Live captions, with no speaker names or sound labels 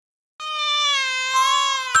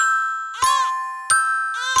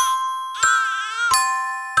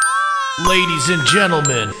Ladies and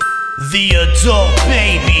gentlemen, the Adult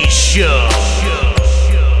Baby Show.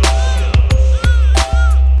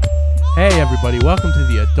 Hey everybody, welcome to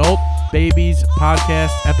the Adult Babies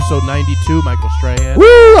Podcast, episode 92, Michael Strahan. Woo!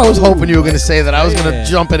 I was hoping you were going to say that. I was going to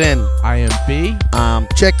jump it in. I am B.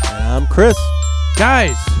 Chick. And I'm Chris.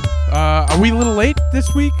 Guys, are we a little late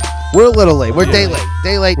this week? We're a little late. We're day late.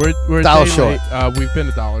 Day late. We're dollar day short. Late. We've been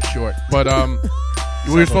 $1 short, but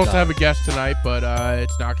we were supposed to have a guest tonight, but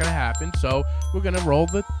it's not going to happen, so we're going to roll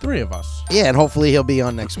the three of us. Yeah, and hopefully he'll be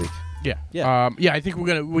on next week. Yeah. Yeah. I think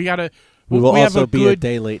we gotta. We will have also a be good, a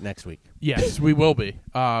day late next week. Yes, we will be.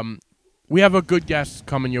 We have a good guest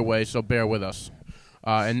coming your way, so bear with us.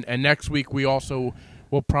 And next week we'll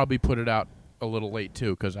probably put it out a little late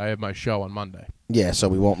too, because I have my show on Monday. Yeah, so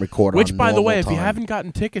we won't record Which, on by the normal way, if time. you haven't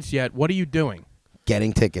gotten tickets yet, what are you doing?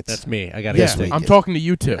 Getting tickets. That's me. I got to Yes, get we- tickets. I'm talking to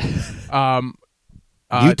you two.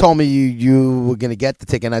 You told me you were going to get the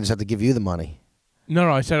ticket, and I just have to give you the money.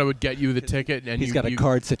 No, I said I would get you the ticket, and He's got a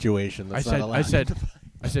card situation. That's not allowed.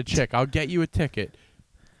 I said, chick, I'll get you a ticket,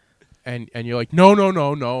 and you're like, no,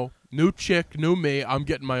 new chick, new me, I'm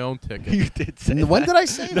getting my own ticket. You did say When that. did I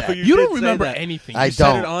say No, that? You don't did say remember that. anything. I You Said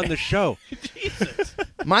don't. it on the show. Jesus.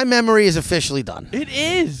 My memory is officially done. It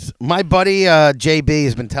is. My buddy JB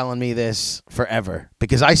has been telling me this forever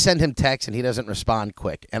because I send him texts and he doesn't respond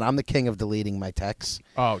quick, and I'm the king of deleting my texts.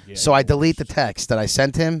 Oh yeah. So I delete the text that I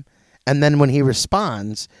sent him, and then when he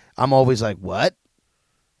responds, I'm always like, "What?"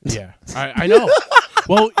 Yeah, I know.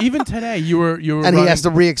 Well, even today you were And he running- has to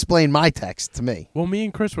re-explain my text to me. Well, me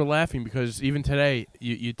and Chris were laughing because even today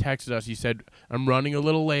you texted us. You said, "I'm running a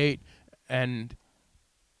little late," and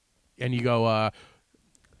you go,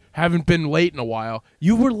 "Haven't been late in a while."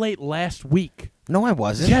 You were late last week. No, I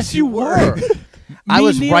wasn't. Yes, you were. I Me,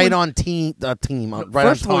 was Neil, right and- on right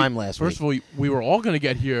on First of all- time last First week. of all, we were all going to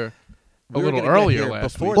get here a We were little gonna get earlier here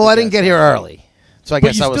last before week. Well, the I didn't guest get here last early, so I But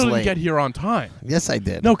guess you I was still didn't late. get here on time. Yes, I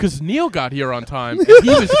did. No, because Neil got here on time. And he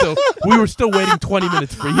was still. We were still waiting 20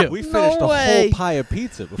 minutes for you. We finished a way. whole pie of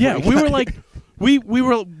pizza before Yeah, we we got were here. like, we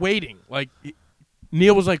were waiting. Like,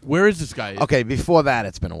 Neil was like, "Where is this guy?" Okay, before that,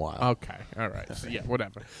 it's been a while. Okay. All right. So, yeah.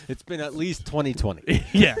 Whatever. It's been at least 2020.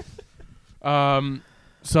 Yeah.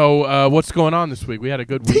 So what's going on this week? We had a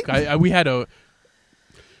good week. We had a.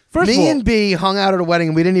 First of Me all, and B hung out at a wedding,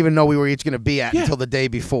 and we didn't even know we were each going to be at Yeah. until the day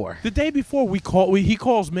before. the day before he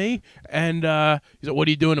calls me and he's like, "What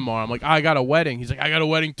are you doing tomorrow?" I'm like, "I got a wedding." He's like, "I got a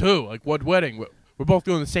wedding too." Like, what wedding? We're both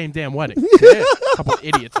doing the same damn wedding. Yeah, a couple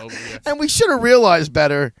idiots over here. And we should have realized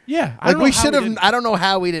better. Yeah, I Like don't know we how should have. didn't- I don't know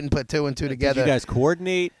how we didn't put two and two Did together. you guys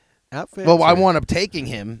coordinate outfits? Well, I or- wound up taking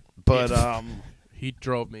him, but He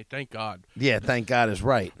drove me. Thank God. yeah, thank God is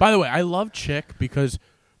right. By the way, I love Chick because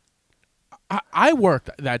I worked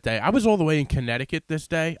that day. I was all the way in Connecticut this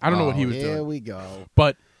day. I don't know what he was Here doing. we go.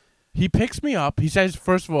 But he picks me up. He says,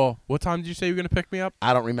 first of all, what time did you say you were going to pick me up?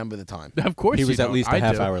 I don't remember the time. Of course He was you at don't. least I a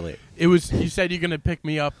half do. hour late. It was. He said you're going to pick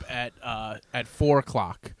me up at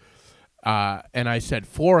 4:00, and I said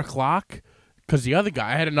 4:00 because the other guy,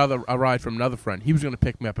 I had a ride from another friend. He was going to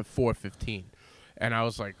pick me up at 4:15, and I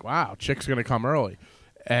was like, wow, Chick's going to come early,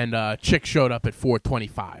 and Chick showed up at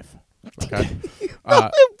 4:25. Okay,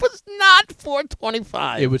 It was not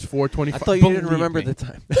 4:25. it was 4:25. I thought you didn't remember the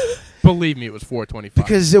time. Believe me, it was 4:25.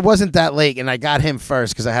 because it wasn't that late, and I got him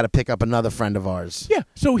first because I had to pick up another friend of ours. Yeah,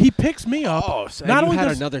 so he picks me up. So not you only had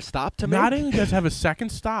does, another stop to make? not only does have a second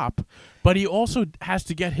stop, but he also has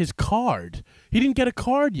to get his card. He didn't get a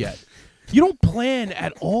card yet. You don't plan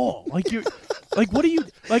at all. Like you, like what do you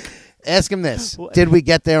like? Ask him this: did we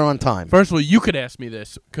get there on time? First of all, you could ask me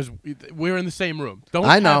this because we're in the same room. Don't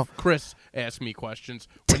I know. have Chris ask me questions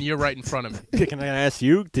when you're right in front of me. Can I ask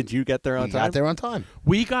you? Did you get there on We time? got there on time.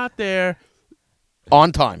 We got there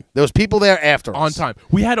On time. There was people there after us. on time.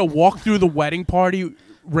 We had to walk through the wedding party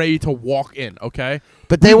ready to walk in. Okay,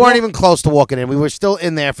 But they We weren't walked- even close to walking in. We were still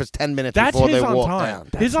in there for 10 minutes That's before his they on walked time. down.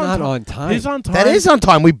 That's His on not time. on time. His on time. That is on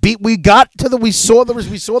time. We got to we saw the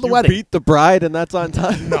You wedding. beat the bride, and that's on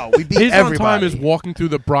time. No, we beat His everybody. on time is walking through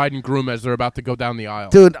the bride and groom as they're about to go down the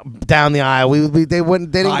aisle. Dude, down the aisle. They didn't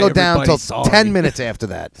Hi, go down everybody. until Sorry. 10 minutes after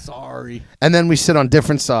that. Sorry. And then we sit on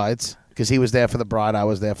different sides because he was there for the bride, I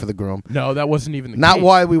was there for the groom. No, that wasn't even the Not case.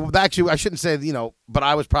 why we actually I shouldn't say, but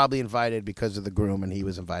I was probably invited because of the groom and he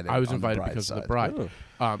was invited. I was on invited the bride's because of the side.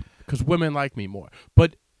 bride. Because women like me more.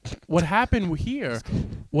 But what happened here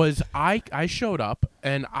was I showed up,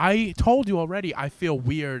 and I told you already I feel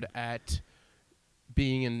weird at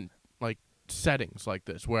being in, like, settings like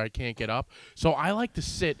this where I can't get up. So I like to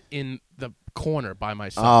sit in the corner by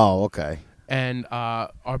myself. Oh, okay. And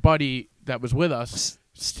our buddy that was with us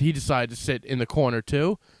he decided to sit in the corner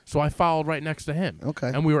too. So I followed right next to him. Okay.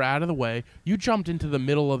 And we were out of the way. You jumped into the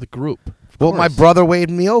middle of the group. Well, my brother waved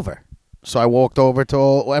me over, so I walked over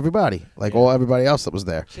to everybody, everybody else that was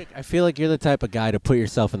there. Chick, I feel like you're the type of guy to put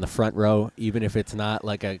yourself in the front row, even if it's not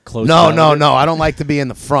like a close. No. relative. I don't like to be in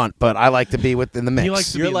the front, but I like to be within the mix. He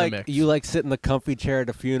likes to be You're in like the mix. you like sit in the comfy chair at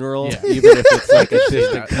a funeral, Yeah. even if it's like a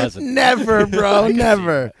distant cousin. Never, bro,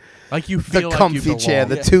 never. Like you The feel like comfy you chair,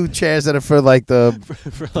 the belong. 2 chairs that are for like the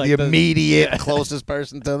For, like, the immediate closest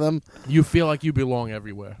person to them. You feel like you belong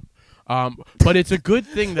everywhere. But it's a good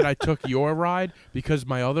thing that I took your ride because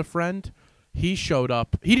my other friend, he showed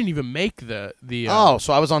up. He didn't even make the.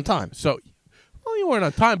 So I was on time. So, well, you weren't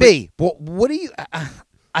on time. B, what do you?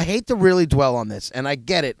 I hate to really dwell on this, and I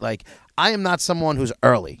get it. Like I am not someone who's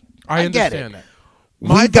early. I get understand it.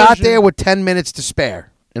 that. We got there with 10 minutes to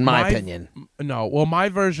spare, in my opinion. No, well, my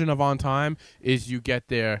version of on time is you get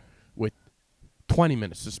there with 20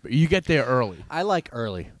 minutes to spare. You get there early. I like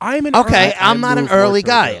early, I'm an Okay, early- I'm not an move more early towards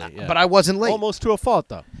guy, early, yeah. but I wasn't late. almost to a fault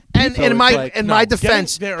though. And So in it's my like- in no, my getting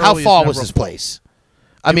defense, there how early is far never was a this fault. place?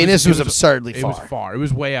 I mean, this was absurdly It far. was far. It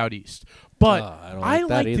was way out east. But I don't I like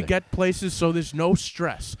that like to either. get places so there's no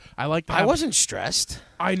stress. I like to I have, wasn't stressed.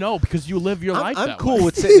 I know because you live your life I'm that cool way.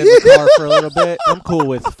 with sitting in the car for a little bit. I'm cool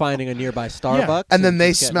with finding a nearby Starbucks. And then they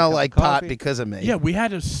just getting a smell cup of like pot coffee. because of me. Yeah, we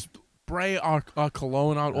had to spray our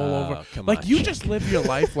cologne out all Oh, over. come Like on, you Chick. just live your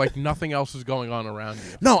life like nothing else is going on around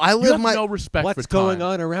you. No, I You live have my no respect for What's time. going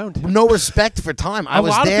on around him? no respect for time. I A was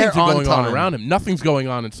lot there of things are on going time. on around him. Nothing's going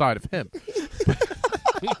on inside of him.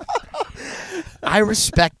 I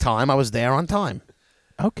respect time. I was there on time.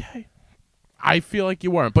 Okay. I feel like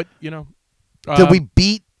you weren't, but Did um, we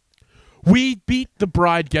beat we beat the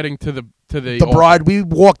bride getting to the the altar. bride? We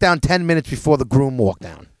walked down 10 minutes before the groom walked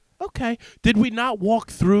down. Okay. Did we not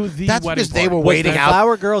walk through the That's wedding because they party? were Was waiting the out.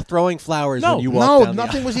 flower girl throwing flowers No. when you walked No, down the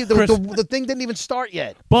nothing aisle? was either. Chris- The thing didn't even start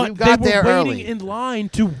yet. But we got they there were waiting early. in line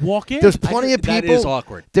to walk in. There's plenty of That people. is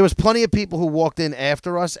awkward. There was plenty of people who walked in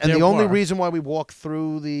after us, and There the only were. reason why we walked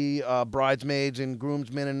through the bridesmaids and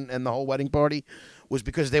groomsmen and the whole wedding party was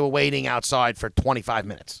because they were waiting outside for 25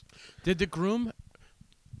 minutes. Did the groom?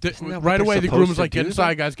 Isn't that what Right they're away, the supposed groom was to like, "Get do,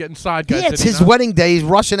 inside, guys. Get inside, guys." Yeah, Did it's he his not? wedding day. He's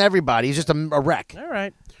rushing everybody. He's just a wreck. All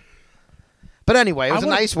right. But anyway, it was I a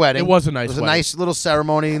wanna- nice wedding. it was a nice It was a wedding. nice little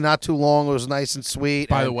ceremony, not too long. It was nice and sweet.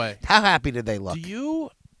 By and the way, how happy did they look? Do you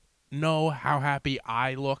know how happy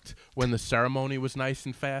I looked when the ceremony was nice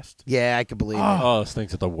and fast? Yeah, I could believe it. Oh, those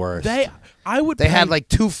things are the worst. I would. They had pay- like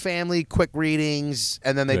 2 family quick readings,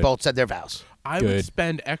 and then they Good. both said their vows. I would Good.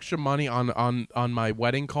 spend extra money on my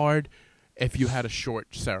wedding card if you had a short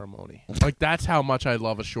ceremony. Like that's how much I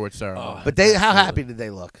love a short ceremony. But they, how happy did they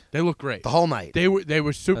look They look great. the whole night? They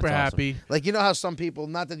were super That's awesome. happy. Like, you know how some people,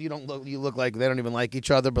 not that you look like they don't even like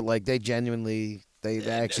each other, but like they genuinely, they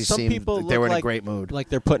actually Some seemed people like they were look in a like- great mood. like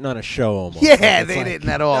they're putting on a show almost. Yeah, Like, it's they like, didn't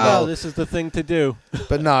at all. Oh, though. this is the thing to do.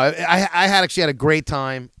 But no, I had actually had a great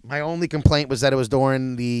time. My only complaint was that it was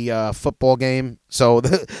during the football game, so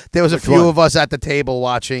there was a Which few one? of us at the table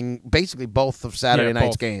watching basically both of Saturday Yeah,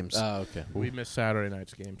 night's both. games. Oh, okay. We missed Saturday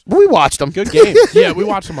night's games. We watched them. Good game. Yeah, we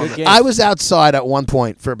watched them on Good the game. I was outside at one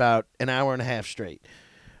point for about an hour and a half straight,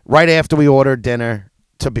 right after we ordered dinner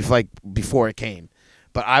before it came.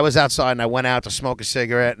 But I was outside and I went out to smoke a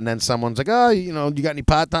cigarette, and then someone's like, "Oh, you got any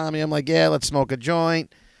pot, Tommy?" I'm like, "Yeah, let's smoke a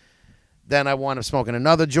joint." Then I wound up smoking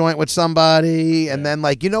another joint with somebody, and then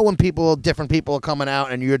when different people are coming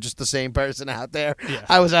out, and you're just the same person out there. Yeah.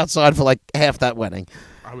 I was outside for like half that wedding.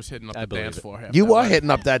 I was hitting up I the believe dance it. floor. half You that were wedding. hitting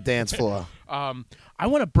up that dance floor. I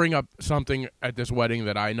want to bring up something at this wedding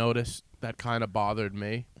that I noticed that kind of bothered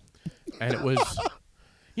me, and it was,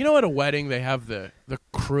 at a wedding they have the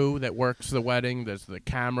crew that works the wedding. There's the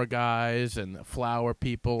camera guys and the flower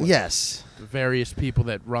people. Yes. The various people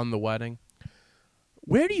that run the wedding.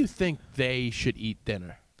 Where do you think they should eat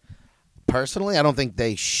dinner? Personally, I don't think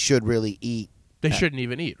they should really eat. They shouldn't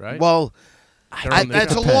even eat, right? Well, They're on their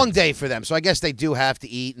it's a depends. long day for them, so I guess they do have to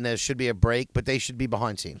eat, and there should be a break, but they should be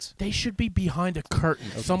behind scenes. They should be behind a curtain.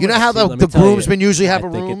 You know how See, let me the tell you, groomsmen usually have I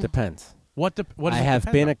a think room? it depends. what does I it have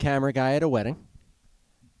depend been on? a camera guy at a wedding,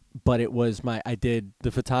 but it was I did the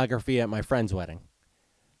photography at my friend's wedding,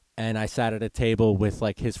 and I sat at a table with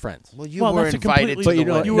like his friends. Well, you Well, were that's a invited completely- to But you the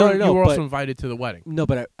know- wedding. You No, were, no, you were but- also invited to the wedding. No,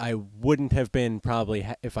 but I wouldn't have been probably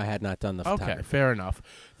if I had not done the photography. Okay, fair enough.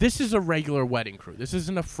 This is a regular wedding crew. This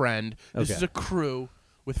isn't a friend. This Okay. is a crew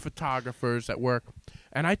with photographers at work.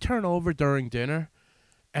 And I turn over during dinner,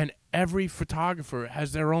 and every photographer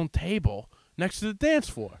has their own table next to the dance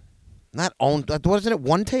floor. Not owned. Wasn't it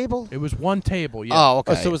one table? It was one table. Yeah. Oh,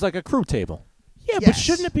 okay. Oh, so it was like a crew table. Yeah, but Yes.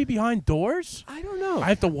 shouldn't it be behind doors? I don't know. I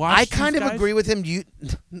have to watch. I these kind of guys? agree with him.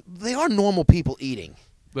 They are normal people eating.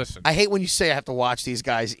 Listen, I hate when you say I have to watch these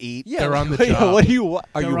guys eat. yeah, they're on the yeah, job. What are you? Are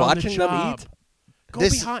They're you on the watching them job. eat? Go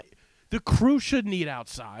This- behind. The crew shouldn't eat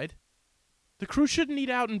outside. The crew shouldn't eat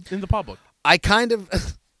out in the public. I kind of,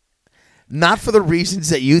 not for the reasons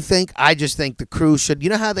that you think. I just think the crew should. You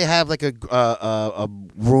know how they have like a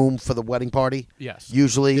room for the wedding party? Yes.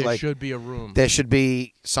 Usually, There like should be a room. there should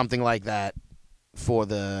be something like that for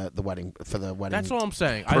the wedding That's all I'm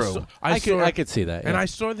saying. crew. I saw, I could see that. and yeah. I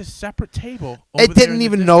saw this separate table. Over It there didn't in the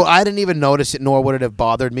even distance. know. I didn't even notice it, nor would it have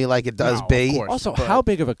bothered me like it does No, of B. course. Also, but- how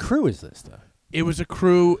big of a crew is this, though? It was a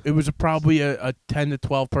crew. It was probably a 10 to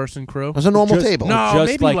 12 person crew. It was a normal Just- table. No, Just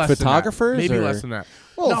maybe like less than that. photographers, Maybe or- less than that.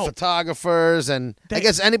 Well, no, photographers and I They-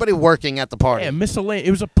 guess anybody working at the party. yeah, miscellaneous.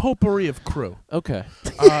 It was a potpourri of crew. Okay,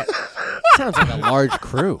 Uh, sounds like a large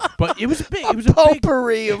crew. but it was a big. It was a big.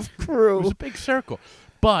 Potpourri of It was crew. a big circle.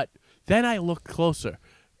 But then I looked closer.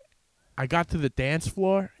 I got to the dance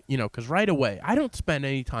floor, because right away I don't spend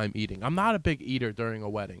any time eating. I'm not a big eater during a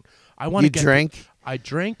wedding. I want You to drink? I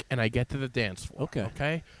drink and I get to the dance floor. Okay.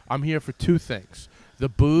 Okay. I'm here for two things: the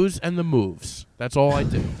booze and the moves. That's all I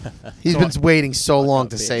do. He's So been waiting so long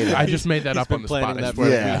to say that. I just made that He's up on been the planning spot. I that swear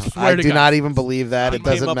to- Yeah, swear I to do God. not even believe that. I It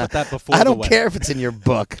doesn't came up with matter. that before I the don't wedding. care if it's in your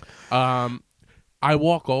book. I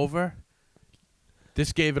walk over.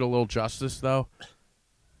 This gave it a little justice, though.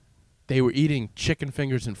 They were eating chicken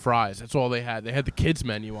fingers and fries. That's all they had. They had the kids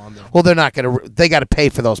menu on there. Well, they're not gonna. They got to pay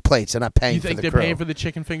for those plates. They're not paying You for think the they're crew. paying for the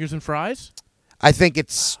chicken fingers and fries? I think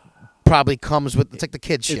it's probably comes with. It's like the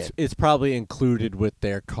kid shit. It's probably included with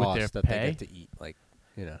their cost their that pay? they get to eat. Like,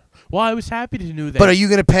 Well, I was happy to know that. But are you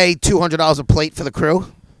gonna pay $200 a plate for the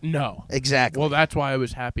crew? No. Exactly. Well, that's why I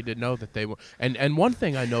was happy to know that they were. And one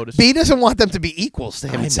thing I noticed. B doesn't want them to be equals to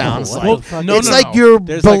him. I It sounds know. like. What the fuck? No, It's no, like no. you're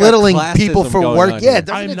There's like a belittling people classism for going work. on Yeah, here.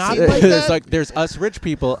 doesn't I'm it not- seem like there's that? like there's us rich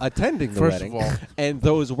people attending the First wedding, of all- and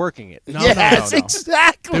those working it. No, yes, no, no.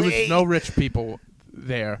 exactly. There was no rich people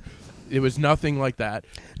there. There was nothing like that.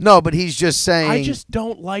 No, but he's just saying I just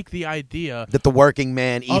don't like the idea. that the working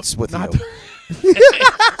man of eats with not- you.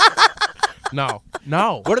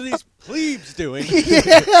 No. What are these plebes doing?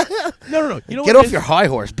 No. You know Get what off it is? your high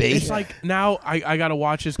horse, B. It's like now I gotta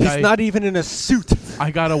watch this guy. He's not even in a suit.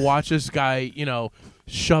 I gotta watch this guy.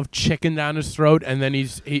 Shove chicken down his throat, and then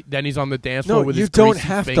he's on the dance floor No, with you his don't greasy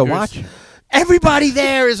have fingers. to watch. Everybody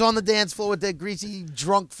there is on the dance floor with their greasy,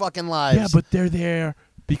 drunk fucking lives. Yeah, but they're there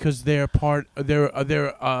because they're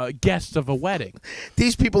guests of a wedding.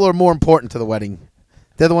 these people are more important to the wedding.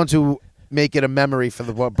 They're the ones who make it a memory for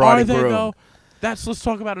the bride Are and they groom. though? Let's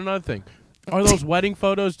talk about another thing. Are those wedding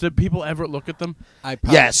photos? Did people ever look at them?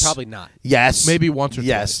 Yes. Probably not. Yes. Maybe once or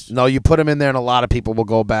Yes. twice. No, you put them in there, and a lot of people will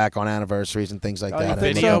go back on anniversaries and things like Oh, you that.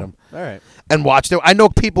 think and look Video? at 'em. All right. And watch their. I know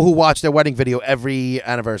people who watch their wedding video every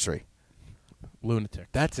anniversary. Lunatic.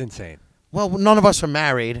 That's insane. Well, none of us are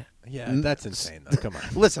married. Yeah, that's insane. Though. Come on.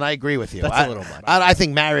 Listen, I agree with you. That's a little much. I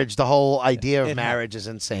think marriage, the whole idea of It marriage is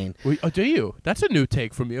insane. Oh, do you? That's a new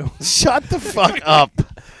take from you. Shut the fuck up.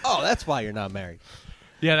 Oh, that's why you're not married.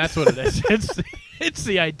 Yeah, that's what it is. It's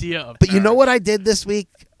the idea of. But you know what I did this week?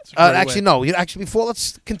 It's a great Actually, way. no. Actually, before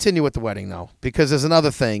let's continue with the wedding though, because there's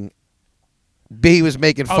another thing. B was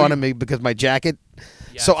making Oh, fun you- of me because my jacket.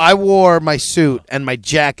 Yes. So I wore my suit and my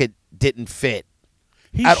jacket didn't fit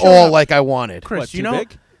He at showed all up- like I wanted. Chris, What, you too know,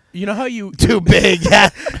 big? you know how you Too big. Yeah.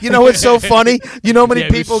 You know what's so funny? You know how many Yeah,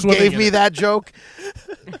 he was people swimming gave in me it. that joke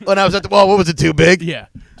when I was at the. Well, what was it? Too big? Yeah.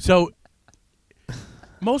 So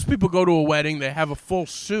most people go to a wedding, they have a full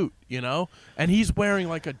suit, and he's wearing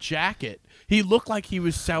like a jacket. He looked like he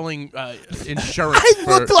was selling insurance. I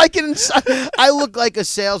for, looked like I looked like a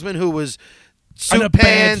salesman who was and suit a bad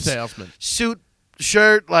pants, salesman. suit,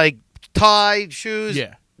 shirt, like tie, shoes,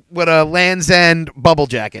 Yeah. with a Land's End bubble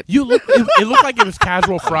jacket. You look. It looked like it was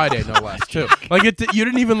Casual Friday, no less, too. Like you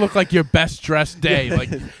didn't even look like your best dressed day.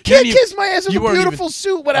 Like you Can't didn't even- kiss my ass with you a weren't beautiful even-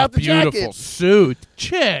 suit without a the beautiful jacket. suit,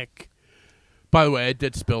 chick. By the way, I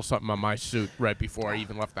did spill something on my suit right before I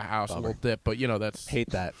even left the house. A little dip, but that's. Hate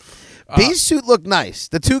that. B's suit looked nice.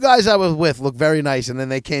 The two guys I was with looked very nice, and then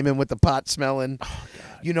they came in with the pot smelling.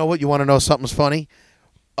 You know what? You want to know something's funny?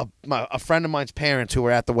 A friend of mine's parents who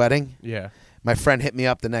were at the wedding. Yeah. My friend hit me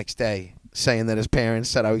up the next day saying that his parents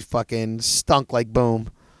said I was fucking stunk like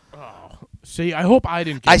boom. See, I hope I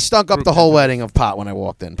didn't. Get I stunk up grouped the whole into- wedding of pot when I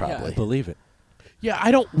walked in. Yeah, Probably. I believe it. Yeah,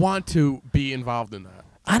 I don't want to be involved in that.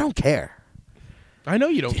 I don't care. I know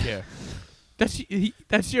you don't care.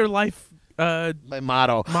 That's your life My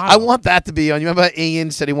motto. Motto. I want that to be on. You remember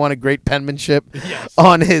Ian said he wanted great penmanship Yes.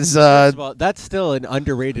 on his. First of all, that's still an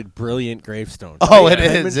underrated, brilliant gravestone. Oh, Yeah, it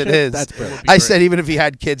is. It penmanship, is. That's brilliant. be I great. said even if he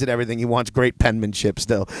had kids and everything, he wants great penmanship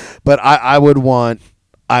still. But I would want.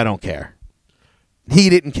 I don't care. He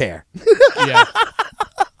didn't care. Yeah.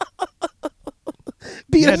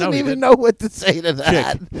 He Yeah, doesn't no, he even didn't. know what to say to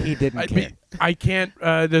that. Chick, he didn't care. I can't.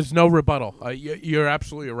 There's no rebuttal. You're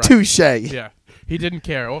absolutely right. Touche. Yeah. He didn't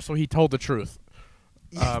care. Also, he told the truth.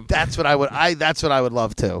 That's what I would. That's what I would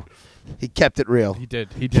love to. He kept it real. He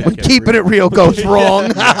did. He did. When keeping it real goes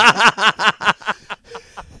wrong.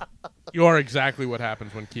 You are exactly what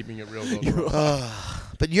happens when keeping it real goes wrong.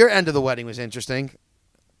 But your end of the wedding was interesting.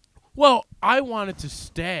 Well, I wanted to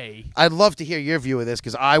stay. I'd love to hear your view of this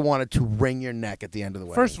because I wanted to wring your neck at the end of the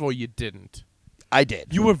wedding. First of all, you didn't. I did.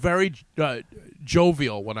 You were very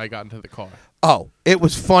jovial when I got into the car. Oh, it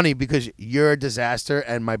was funny because you're a disaster,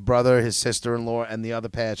 and my brother, his sister-in-law, and the other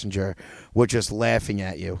passenger were just laughing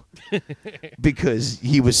at you because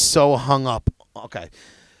he was so hung up. Okay,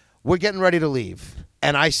 we're getting ready to leave,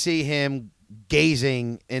 and I see him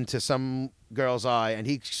gazing into some girl's eye, and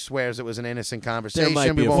he swears it was an innocent conversation.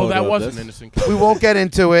 might be We a Well, won't, photo that of was this. an innocent. we won't get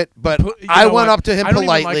into it, but You I know went what? up to him I don't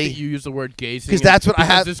politely. even like that you use the word gazing 'Cause that's what I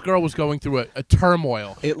because have- This girl was going through a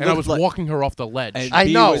turmoil, It and I looked was like- walking her off the ledge. And I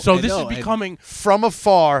B know. was- So I this know, is becoming. From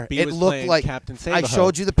afar, B it was looked playing like Captain I Save-A-Ho.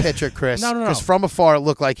 showed you the picture, Chris. No. Because from afar, it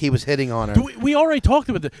looked like he was hitting on her. We already talked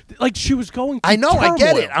about it. Like she was going. I through know, I get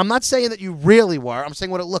turmoil. it. I'm not saying that you really were. I'm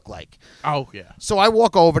saying what it looked like. Oh yeah. So I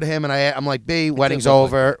walk over to him and I'm like, B, wedding's look like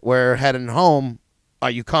over. We're heading home. Are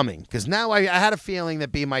you coming? Because now I had a feeling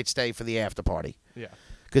that B might stay for the after party. Yeah.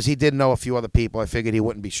 Because he did know a few other people. I figured he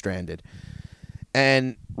wouldn't be stranded.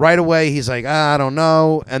 And right away, he's like, I don't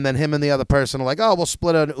know. And then him and the other person are like, oh, we'll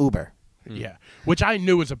split an Uber. Yeah. Which I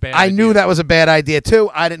knew was a bad. I idea. knew that was a bad idea, too.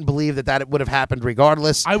 I didn't believe that would have happened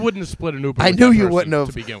regardless. I wouldn't have split an Uber. I with knew that you person wouldn't have.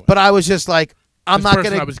 to begin with. But I was just like, I'm This not person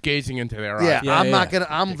going I to. was gazing into their Yeah, eyes. Yeah, I'm yeah. not gonna.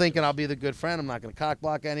 I'm thinking I'll be the good friend. I'm not gonna cock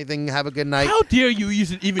block anything. Have a good night. How dare you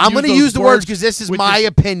use it? Even I'm gonna those use the words because this is with my this-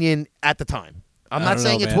 opinion at the time. I'm I not don't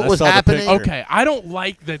saying know, it's man. what I was saw the happening. picture. Okay, I don't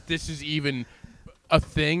like that this is even a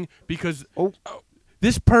thing because Oh.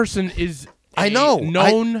 this person is I a know.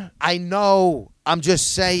 known I know. I'm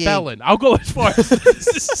just saying. felon. I'll go as far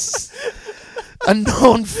as A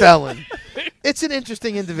known felon. It's an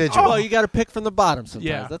interesting individual. Well, you got to pick from the bottom sometimes.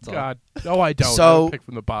 yeah. That's all. God, no, I don't. I So- don't pick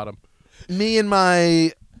from the bottom. Me and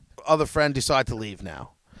my other friend decide to leave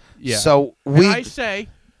now. Yeah. So And we. I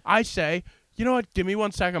say, you know what? Give me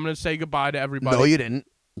 1 second. I'm going to say goodbye to everybody. No, you didn't.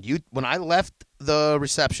 When I left the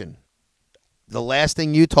reception, the last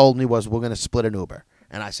thing you told me was we're gonna split an Uber,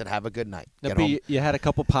 and I said have a good night. Now, Get B, home. you had a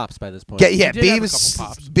couple pops by this point. Yeah, did B have a was couple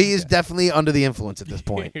pops. B is Yeah. definitely under the influence at this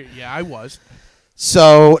point. yeah, I was.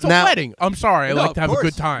 So It's a now wedding. I'm sorry. I No, like to of have a good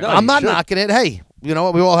course. time. No, I'm you not should. knocking it. Hey, you know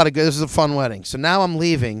what? We all had a good. This is a fun wedding. So now I'm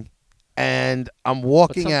leaving, and I'm But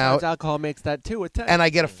walking sometimes out, alcohol makes that too. and I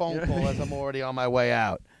get a phone call as I'm already on my way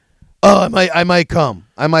out. Oh, I might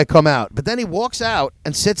come out. But then he walks out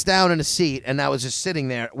and sits down in a seat, and I was just sitting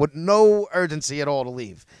there with no urgency at all to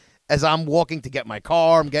leave. As I'm walking to get my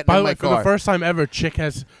car, I'm getting By in the my way, for car. the first time ever, Chick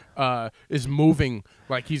is moving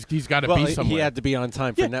like he's got to Well, be he somewhere. had to be on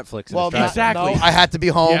time for Yeah. Netflix. and well, his driving. Exactly. no, I had to be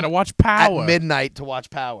He home had to watch Power. at midnight to watch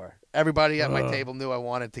Power. Everybody at my table knew I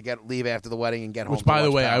wanted to leave after the wedding and get home. Which, to by the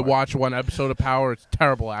watch way, I Power. watched one episode of Power. It's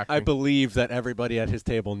terrible acting. I believe that everybody at his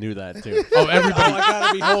table knew that too. Oh, everybody. I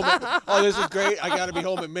gotta be home. Oh, this is great. I gotta be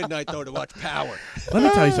home at midnight though to watch Power. Let me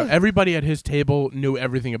tell you something. Everybody at his table knew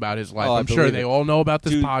everything about his life. Oh, I I'm sure believe they it. all know about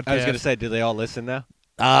this Dude, podcast. I was gonna say, do they all listen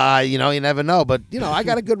now? You know, you never know, but you know, I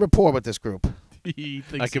got a good rapport with this group. He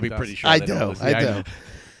thinks I could he be does. pretty sure. I they don't do. listen. I Yeah, I do. know.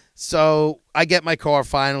 So I get my car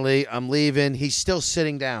finally. I'm leaving. He's still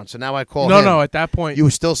sitting down. So now I call No, him. no. At that point, You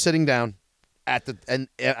were still sitting down at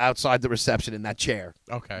outside the reception in that chair.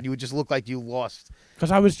 okay. You would just look like you lost.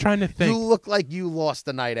 Because I was trying to You think. look like you lost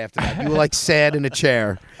the night after that. You were like sad in a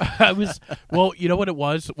chair. I was. Well, you know what it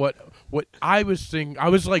was. What I was thinking. I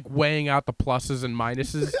was like weighing out the pluses and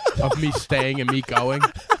minuses of me staying and me going.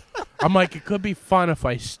 I'm like, it could be fun if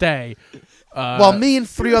I stay. While me and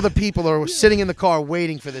 3 other people are sitting in the car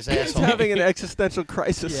waiting for this He's asshole. having an existential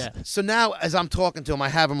crisis. Yeah. So now, as I'm talking to him, I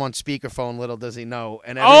have him on speakerphone. Little does he know,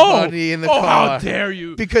 and Oh, everybody in the how car dare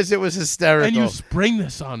you! because it was hysterical. And you spring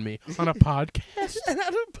this on me on a podcast. and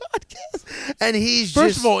on a podcast, and he's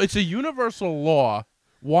First just. of all, it's a universal law.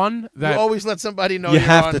 One, that you always let somebody know You you're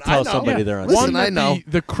have on. to tell I know. somebody they're on. Listen, one, I that know.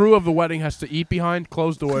 the crew of the wedding has to eat behind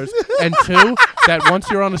closed doors, and 2, that once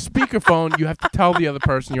you're on a speakerphone, you have to tell the other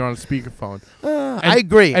person you're on a speakerphone. I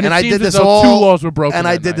agree, and it I seems did as this though all. 2 laws were broken and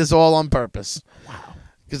I that did night. this all on purpose. Wow.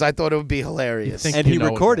 because I thought it would be hilarious. think And you he know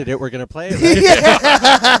recorded it. We're going to play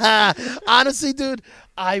it. Honestly, dude,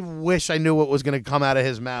 I wish I knew what was going to come out of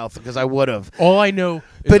his mouth because I would have. All I know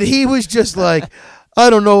is But he was just like, I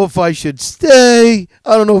don't know if I should stay.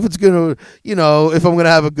 I don't know if it's going to, if I'm going to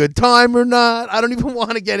have a good time or not. I don't even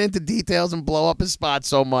want to get into details and blow up his spot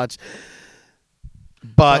so much.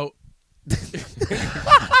 But,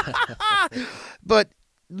 but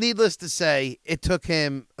needless to say, it took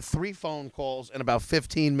him 3 phone calls in about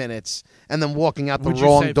 15 minutes and then walking out the Would you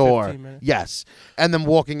wrong say door. 15 minutes? Yes. And then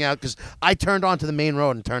walking out because I turned onto the main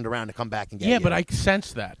road and turned around to come back and get you. yeah, but I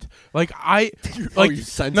sensed that. Like you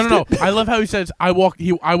sensed no. it? I love how he says I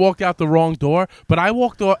walked out the wrong door, but I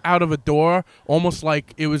walked out of a door almost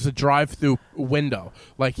like it was a drive-through window.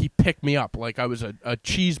 Like he picked me up like I was a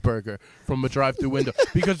cheeseburger from a drive-through window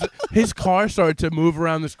because his car started to move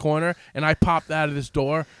around this corner and I popped out of this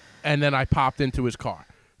door and then I popped into his car.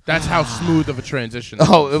 That's how smooth of a transition.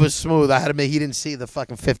 Oh, it was smooth. I had to make. He didn't see the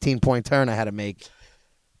fucking 15-point turn I had to make.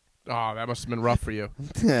 Oh, that must have been rough for you.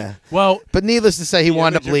 Yeah. Well, But needless to say, he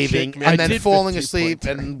wound up your leaving chick, and I then did falling 15-point asleep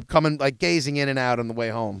turn. and coming, like, gazing in and out on the way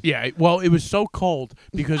home. yeah. Well, it was so cold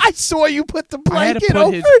because I saw you put the I had to blanket put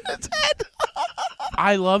over his- his head.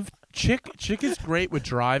 I love Chick. Chick is great with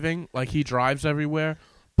driving. Like he drives everywhere,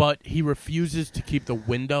 but he refuses to keep the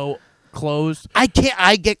window closed. I can't.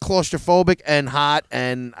 I get claustrophobic and hot,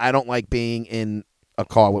 and I don't like being in a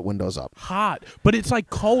car with windows up. Hot, but it's like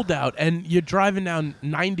cold out, and you're driving down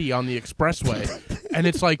 90 on the expressway, and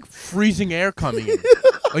it's like freezing air coming in,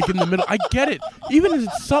 like in the middle. I get it. Even in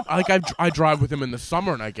some, like I drive with him in the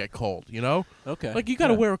summer, and I get cold. Okay. Like you got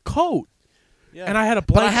to Yeah. wear a coat, Yeah. and I had a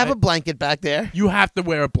But blanket. I have a blanket back there. You have to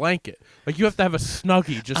wear a blanket. Like you have to have a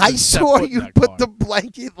snuggie. Just I to step saw foot in you that put car. the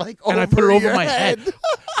blanket like and over I put it over your my head.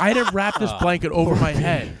 I had to wrap this blanket over my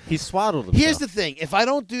head. He swaddled himself. Here's the thing: if I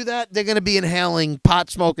don't do that, they're going to be inhaling pot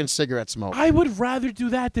smoke and cigarette smoke. I would rather do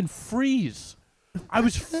that than freeze. I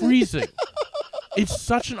was freezing. It's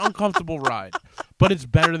such an uncomfortable ride, but it's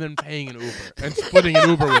better than paying an Uber and splitting an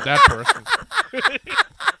Uber with that person.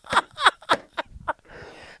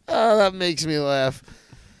 Oh, that makes me laugh.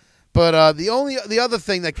 But the other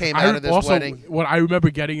thing that came out of this wedding. When I remember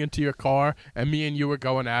getting into your car and me and you were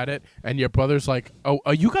going at it, and your brother's like, "Oh,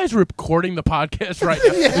 are you guys recording the podcast right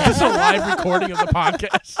now? Is this a live recording of the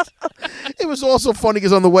podcast?" It was also funny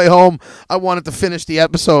because on the way home, I wanted to finish the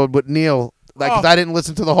episode with Neil. Because Oh. I didn't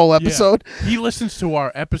listen to the whole episode. Yeah. He listens to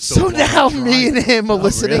our episode. So while now we're me and driving. him are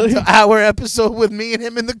listening really? to our episode with me and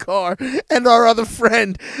him in the car and our other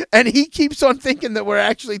friend. And he keeps on thinking that we're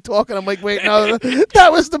actually talking. I'm like, wait, no, that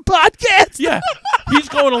was the podcast. Yeah, he's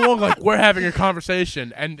going along like we're having a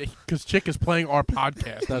conversation, and because Chick is playing our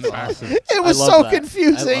podcast. That's awesome. It was I love so that.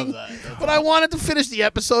 confusing. I love that. But I wanted to finish the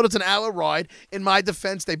episode. It's an hour ride. In my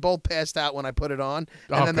defense, they both passed out when I put it on.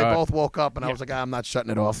 And Oh, then they God. both woke up, and I was like, I'm not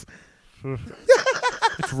shutting it off.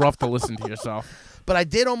 It's rough to listen to yourself. But I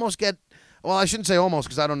did almost get, well, I shouldn't say almost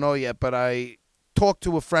because I don't know yet, but I talked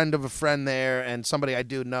to a friend of a friend there and somebody I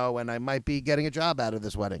do know, and I might be getting a job out of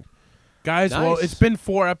this wedding. Guys, well, Nice. it's been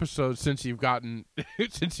 4 episodes since you've gotten,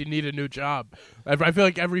 since you need a new job. I feel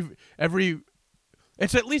like every,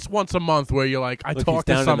 it's at least once a month where you're like, I Look, talk he's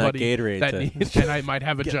to down in that somebody Gatorade that to needs, and I might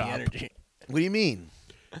have a Get the job. energy. What do you mean?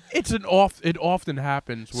 It often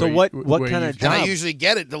happens. So where what- you, what where kinda you- And I Job. usually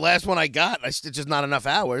get it. The last one I got, it's just not enough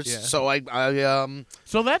hours. Yeah. So I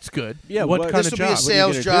So that's good. Yeah, What what- kind this of will be a job? What are you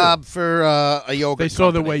sales gonna do? job for a yogurt They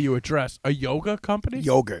saw the company. way you were dressed. A yoga company?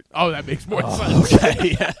 Yogurt. Oh, that makes more sense.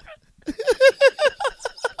 Okay. Yeah.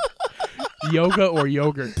 Yoga or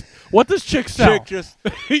yogurt? What does Chick sell? Chick just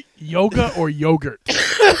Yoga or yogurt?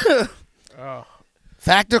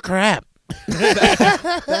 Fact or crap? or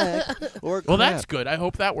Well, crap. that's good. I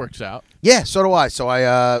hope that works out. Yeah, so do I.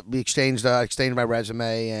 So we exchanged my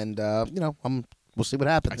resume, and we'll see what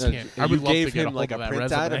happens. I can't. I You would love to gave get him a like hold a of that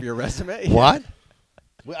printout resume. of your resume. What?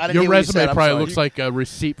 Well, I didn't Your hear what you resume said. I'm probably sorry. looks like a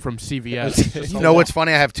receipt from CVS. You know what's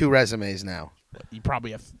funny? I have 2 resumes now. You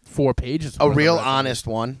probably have 4 pages. A worth of real resume. honest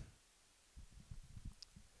one.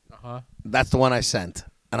 Uh-huh. That's the one I sent,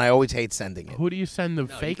 and I always hate sending it. Who do you send the You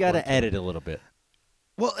fake? got one to to? edit a little bit.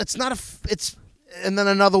 Well, it's not it's, and then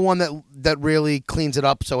another one that really cleans it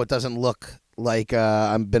up so it doesn't look like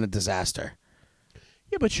I've been a disaster.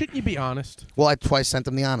 Yeah, but shouldn't you be honest? Well, I twice sent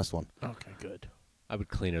them the honest one. Okay, good. I would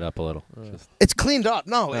clean it up a little. Just It's cleaned up.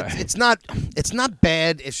 No, Right. it's not. It's not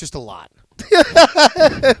bad. It's just a lot.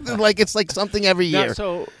 Like it's like something every Now, year.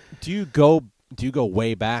 so do you go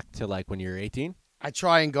way back to like when you were 18? I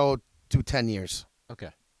try and go to 10 years. Okay.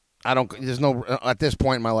 I don't. There's no at this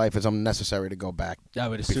point in my life it's unnecessary to go back. I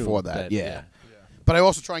would assume Before that, yeah. Yeah. But I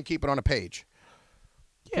also try and keep it on a page.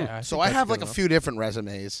 Yeah. So think I that's have good like a enough. few different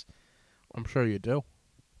resumes, I'm sure you do.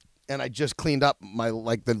 and I just cleaned up my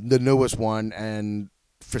like the newest one, and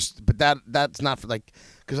but that's not for like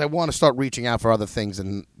because I want to start reaching out for other things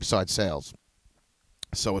and besides sales.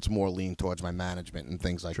 So it's more lean towards my management and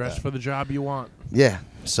things like Dress that. for the job you want. Yeah.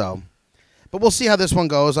 So, but we'll see how this one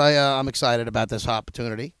goes. I'm excited about this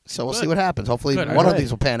opportunity. So we'll see Good. what happens. Hopefully, Good. one of Alright.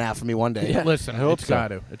 these will pan out for me one day. Yeah. Listen, I hope it's so. got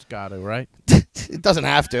to. It's got to, right? It doesn't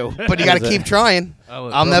have to, but you got to Does it? keep trying.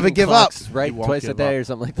 I'll never Broken give up. clocks, right? You won't Twice a give day up. or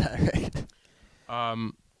something like that,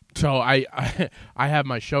 right? So I have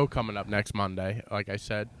my show coming up next Monday, like I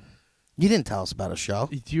said. You didn't tell us about a show.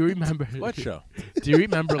 Do you remember What show? Do you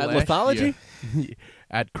remember At last Lithology? year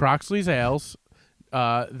at Croxley's Ales,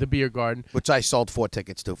 the beer garden? Which I sold 4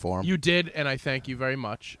 tickets to for him. You did, and I thank you very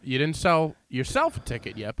much. You didn't sell yourself a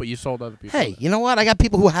ticket yet, but you sold other people. Hey, you know what? I got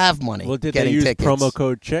people who have money Well, did they getting use tickets. promo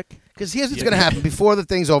code Chick? Because here's what's going to happen. Before the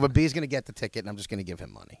thing's over, B's going to get the ticket, and I'm just going to give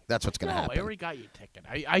him money. That's what's going to No, happen. I already got your ticket.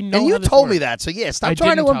 I know. And you how this told me works. that, so yeah, stop I trying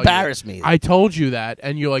didn't to tell you. embarrass me. I told you that,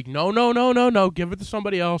 and you're like, no, give it to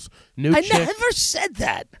somebody else. New I chick. never said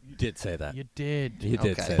that. You did say that. You did. You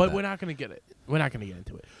did Okay. say But that. we're not going to get it. We're not going to get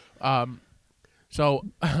into it. So,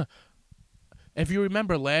 if you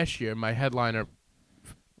remember last year, my headliner,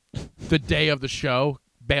 the day of the show,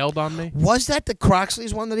 bailed on me. Was that the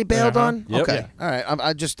Croxley's one that he bailed Uh-huh. on? Yep. Okay, all right.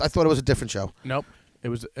 I thought it was a different show. Nope. It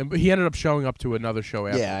was. He ended up showing up to another show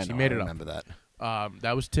after. Yeah, I know. He made I it remember that. up.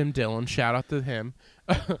 That was Tim Dillon. Shout out to him.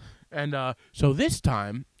 And so this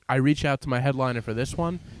time, I reach out to my headliner for this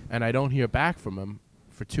one, and I don't hear back from him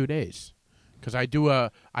for 2 days. Because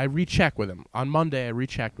I recheck with him. On Monday, I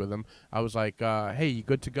rechecked with him. I was like, hey, you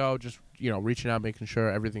good to go? Just, reaching out, making sure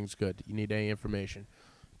everything's good. You need any information.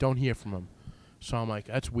 Don't hear from him. So I'm like,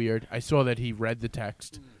 that's weird. I saw that he read the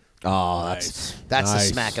text. Oh, Nice. that's a Nice.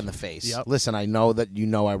 smack in the face. Yep. Listen, I know that you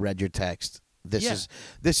know I read your text. Yeah.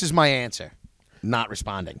 This is my answer. Not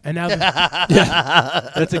responding. And now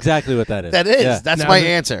That's exactly what that is. That is. Yeah. That's Now my the-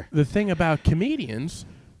 answer. the thing about comedians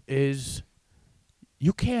is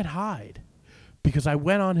you can't hide. Because I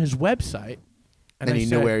went on his website. And I he knew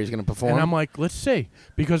said- where he was going to perform. And I'm like, let's see.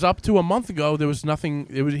 Because up to a month ago, there was nothing.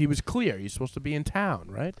 He was clear. He's supposed to be in town,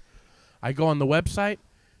 right? I go on the website.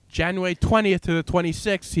 January 20th to the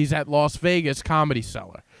 26th, he's at Las Vegas Comedy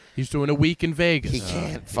Cellar. He's doing a week in Vegas. he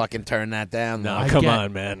can't fucking turn that down. No, though. I come get-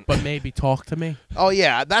 on, man. But maybe talk to me. Oh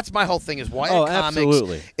yeah, that's my whole thing. Is why Oh, are comics?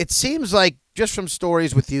 absolutely. It seems like just from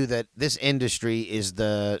stories with you that this industry is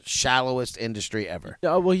the shallowest industry ever.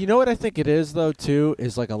 Well, you know what I think it is though too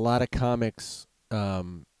is like a lot of comics.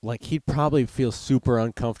 Like he'd probably feel super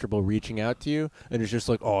uncomfortable reaching out to you, and it's just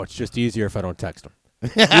like, oh, it's just easier if I don't text him. You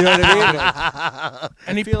know what I mean? Like,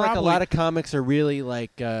 And I he feel like a probably- lot of comics are really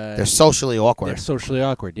like They're socially awkward. they're socially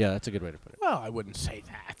awkward. Yeah, that's a good way to put it. Well, I wouldn't say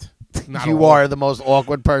that. Not You all. are the most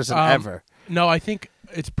awkward person ever. No, I think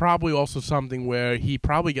it's probably also something where he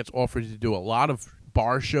probably gets offered to do a lot of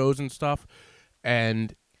bar shows and stuff,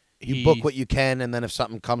 and You book what you can, and then if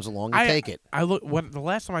something comes along, you take it. I look. The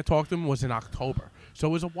last time I talked to him was in October, so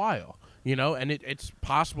it was a while. And it's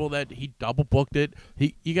possible that he double booked it.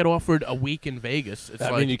 You get offered a week in Vegas. It's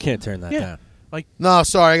I like, mean, you can't turn that yeah, down. like No,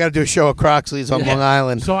 sorry, I got to do a show at Croxley's on Yeah. Long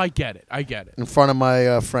Island so. I get it. in front of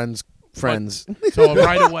my friends. So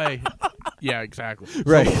right away, yeah, exactly.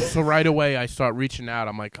 Right. So right away, I start reaching out.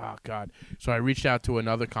 I'm like, oh god. So I reached out to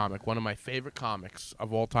another comic. One of my favorite comics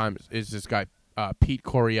of all time is this guy, Pete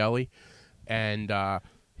Corielli, and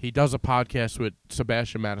he does a podcast with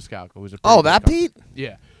Sebastian Maniscalco, who's a pretty Oh, good that comic. Pete?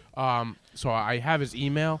 Yeah. So I have his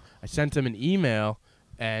email. I sent him an email,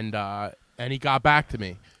 and he got back to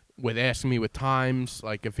me with asking me with times,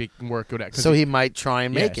 like if he can work with that. So he might try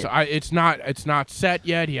and make it. So it's not set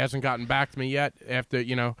yet. He hasn't gotten back to me yet. After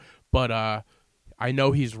but I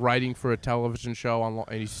know he's writing for a television show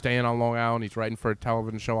and he's staying on Long Island. He's writing for a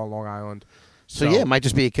television show on Long Island. So yeah, it might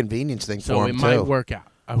just be a convenience thing so for it him might too. work out.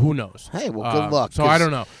 Who knows? Hey, well, good luck. So I 'cause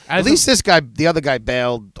don't know. At least the other guy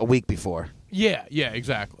bailed a week before. yeah,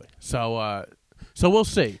 exactly. So we'll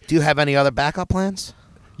see. Do you have any other backup plans?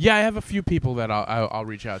 Yeah, I have a few people that I'll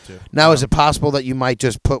reach out to. Now, is it possible that you might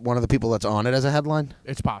just put one of the people that's on it as a headline?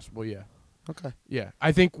 It's possible. Yeah. Okay. Yeah,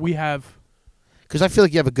 I think we have. Because I feel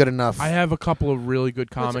like you have a good enough. I have a couple of really good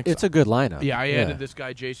comics. It's a good lineup. Yeah, I added this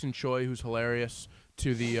guy Jason Choi, who's hilarious,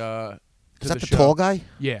 to the. Is that the show. tall guy?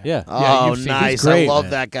 Yeah. Yeah. Oh, you've seen him. nice! great, I love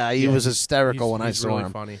man. that guy. He Yeah. was hysterical when I He's saw really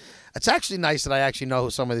him. funny. It's actually nice that I actually know who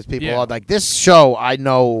some of these people Yeah. are. Like this show, I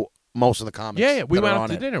know most of the comics. Yeah. We that went are up on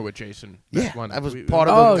to it. dinner with Jason. Yeah, One- I was we- part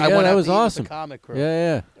of. Oh, I yeah, went that out was to eat with awesome. The comic crew.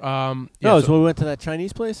 Yeah. Yeah, No, it's so- when we went to that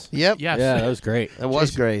Chinese place. Yep. Yes. Yeah, that was great. It was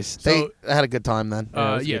Jason- great. so- I had a good time then.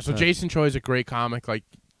 Yeah, it was a yeah. good So time. Jason Choi is a great comic. Like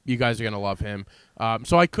you guys are gonna love him.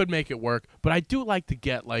 So I could make it work, but I do like to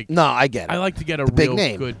get like No, I get it. I like to get a The big real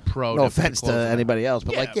name. good pro. No to offense to close it out. anybody else,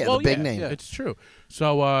 but well, the big name. It's true.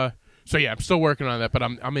 So yeah, I'm still working on that, but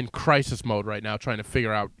I'm in crisis mode right now, trying to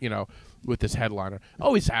figure out, with this headliner.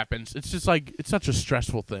 Always happens. It's just like it's such a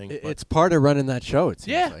stressful thing. but- It's part of running that show. It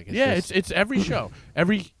seems yeah, like. it's every show.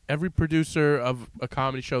 Every producer of a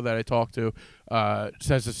comedy show that I talk to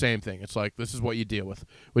says the same thing. It's like, this is what you deal with.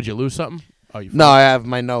 Would you lose something? Oh, you. No, I have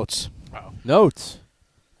my notes. Oh. Notes.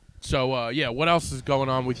 So yeah, what else is going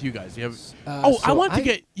on with you guys? You have. So I want to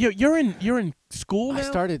get you. You're in school now. I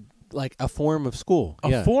started like a form of school.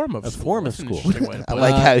 A form of a school. form of That's an school. interesting way to I put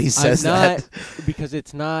like it. how he says I'm that. not, because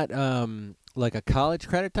it's not like a college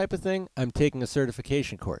credit type of thing. I'm taking a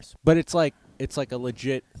certification course, but it's like a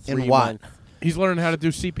legit In 3 what? month. He's learning how to do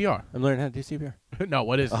CPR. I'm learning how to do CPR. No,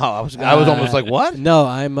 what is it? Oh, I was almost like, what? No,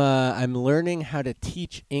 I'm learning how to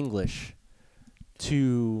teach English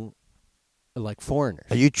to like foreigners.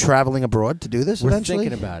 Are you traveling abroad to do this We're eventually?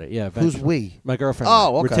 thinking about it. Yeah. Who's eventually. we? My girlfriend. Oh,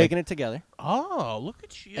 and I. okay. We're taking it together, Oh, look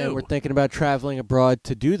at you. and we're thinking about traveling abroad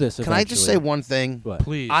to do this. Can I just say one thing? What?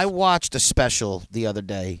 Please. I watched a special the other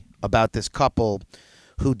day about this couple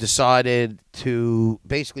who decided to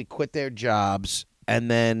basically quit their jobs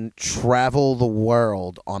and then travel the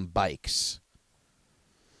world on bikes.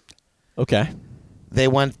 Okay. They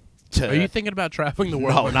went to. Are you thinking about traveling the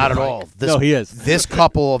world? No, on not at your all. bike? This, No, he is. This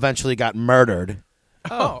couple eventually got murdered,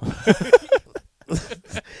 Oh,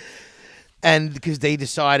 and because they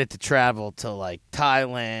decided to travel to like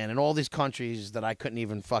Thailand and all these countries that I couldn't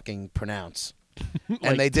even fucking pronounce, Like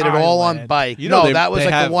and they did it all on Thailand. bike. You know, No, they- that was they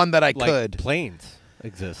like have, the one that I like, could. Planes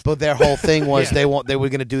exist. But their whole thing was Yeah. they were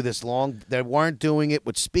going to do this long. They weren't doing it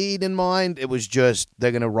with speed in mind. It was just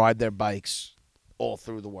they're going to ride their bikes all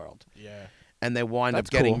through the world, yeah. and they wind That's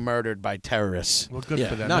up getting cool. murdered by terrorists. Well, good Yeah,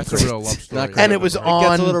 for them. not That's a great. real love story. Not I've great. And it ever was heard. It gets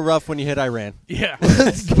on- a little rough when you hit Iran. Yeah.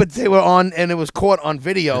 But they were on, and it was caught on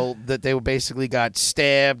video that they were basically got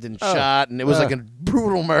stabbed and shot, and it was like a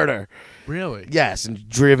brutal murder. Really? Yes, and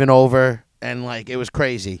driven over, and like it was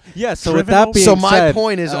crazy. Yeah. So Driven with that over- being So my said,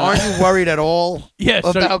 point is, aren't you worried at all Yeah. So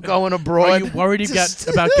about going are abroad? you worried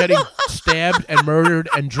about getting stabbed and murdered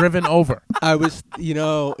and driven over? I was,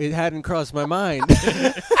 it hadn't crossed my mind.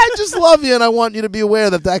 I just love you, and I want you to be aware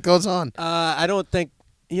that goes on. I don't think,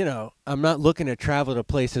 I'm not looking to travel to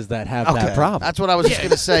places that have that Okay. problem. That's what I was just Yeah.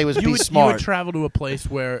 going to say. Was You be would smart. travel to a place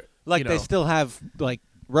where like they still have like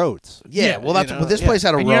roads. Yeah, well, that's you know, well, this yeah. place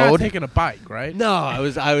had a and you're not road. taking a bike, right? No, I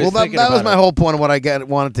was. Well, that thinking was about my it. whole point of what I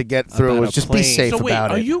wanted to get through About was a just be plane. safe So wait,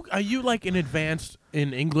 about are it. you like in advanced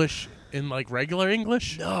in English, in like regular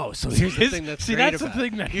English? No, so here's the thing that's See, great that's the about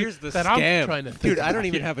thing it. that here's the that scam. I'm trying to think Dude, I about. don't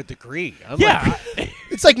even Yeah. have a degree. I'm Yeah,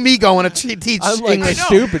 It's like me going to teach I'm like English. know.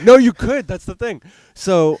 stupid. No, you could. That's the thing.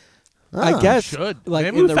 So I Ah. guess should. like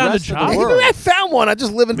Maybe in we the found a rest of job. the Maybe world. I found one. I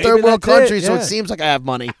just live in Maybe third world that's it, countries, so yeah. it seems like I have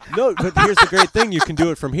money. No, but here's the great thing: you can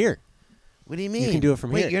do it from here. What do you mean? can do it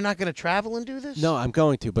from Wait, here. you're not going to travel and do this? No, I'm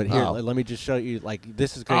going to, but here, Oh. let me just show you. Like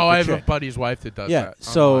this is great. Oh, for I have a chick. buddy's wife that does Yeah. that.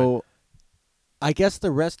 So online. I guess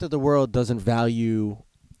the rest of the world doesn't value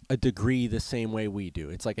a degree the same way we do.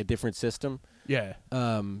 It's like a different system. yeah,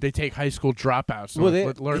 Um, they take high school dropouts. Well, and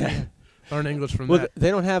they- learn yeah. learn English from well, that. they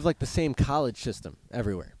don't have like the same college system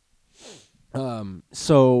everywhere.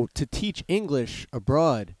 So to teach English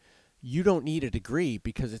abroad, you don't need a degree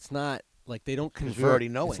because it's not like they don't 'Cause you convert. already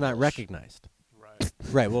know it's not English. recognized. Right.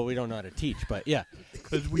 Right. Well, we don't know how to teach, but yeah,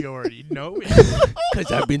 Because we already know it.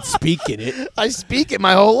 because I've been speaking it. I speak it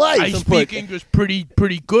my whole life. I Some speak put- English pretty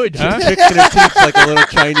good, huh? Chick's gonna teach like a little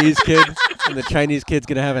Chinese kid, and the Chinese kid's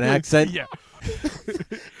gonna have an accent. Yeah,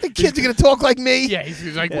 the kids are going to talk like me. yeah.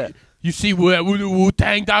 He's like, Yeah. you see the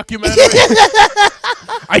Wu-Tang documentary?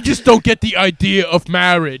 I just don't get the idea of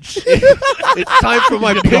marriage. It's time for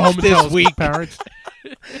my He's gonna go home pitch and tell this his week. Parents,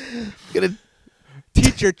 Gonna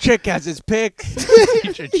Teacher Chick has his pick.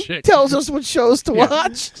 teach a chick. tells us what shows to Yeah.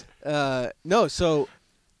 watch. No, so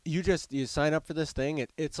you sign up for this thing.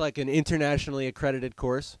 It's like an internationally accredited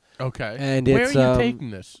course. Okay. And where it's, are you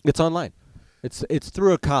taking this? It's online. It's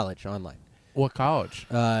through a college online. What college?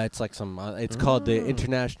 It's like some. It's called the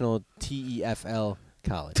International TEFL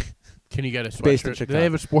College. Can you get a based in sweatshirt? Do they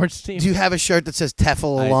have a sports team? Do you have a shirt that says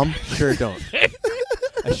TEFL alum? I sure don't.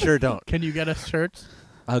 I sure don't. Can you get us shirts?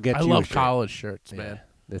 I'll get I you. love a shirt. college shirts, Yeah. man.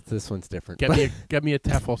 This one's different. Get me a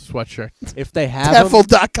Tefl sweatshirt. If they have them,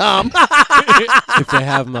 TEFL.com. if they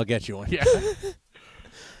have them, I'll get you one. Yeah.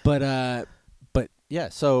 But yeah.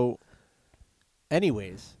 So,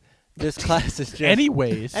 anyways, this class is just.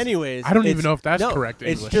 Anyways, I don't even it's- know if that's no, correct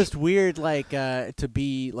It's English. just weird, like to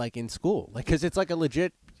be like in school, like because it's like a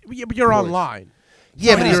legit. Yeah, but you're course. online.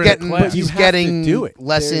 Yeah, but You're he's in a getting class. You he's have to getting do it.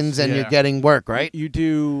 lessons and you're Yeah. getting work, right? You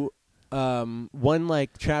do one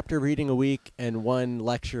like chapter reading a week and one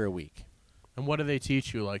lecture a week. And what do they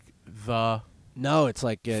teach you? Like the No, it's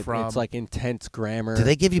like From- it's like intense grammar. Do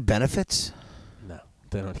they give you benefits? No,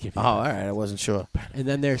 they don't give you. Oh, all right. I wasn't sure. And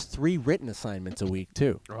then there's 3 written assignments a week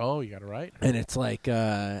too. oh, you got it right. And it's like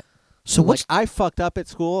So like what's I fucked up at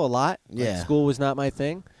school a lot. Like, Yeah. school was not my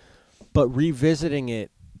thing. But revisiting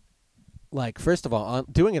it, like first of all,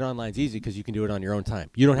 doing it online is easy because you can do it on your own time.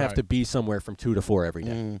 You don't have Right. to be somewhere from 2 to 4 every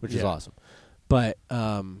day, which is Yeah. awesome. But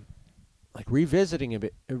like revisiting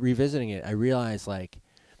it, I realized like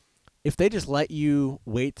if they just let you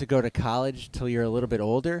wait to go to college till you're a little bit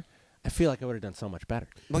older, I feel like I would have done so much better.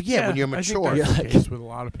 well, yeah, when you're I think mature. that's the Yeah. case with a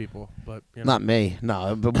lot of people, but you know. Not me.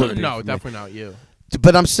 No, but would be no, for me. definitely not you.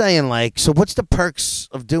 But I'm saying, like, so what's the perks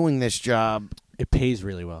of doing this job? It pays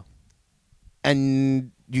really well.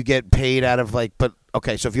 And you get paid out of like, but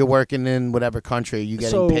okay, so if you're working in whatever country, are you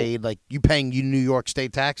getting So- paid like you paying you New York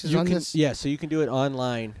State taxes You on can, this? yeah, so you can do it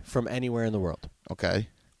online from anywhere in the world. Okay.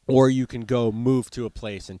 Or you can go move to a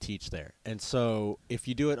place and teach there. And so if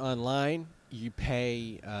you do it online, you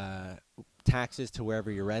pay taxes to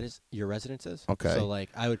wherever your residence is. Okay. So like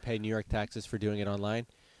I would pay New York taxes for doing it online.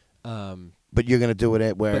 But you're gonna do it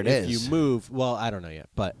at where but it if is. you move, well, I don't know yet,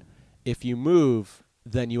 but if you move,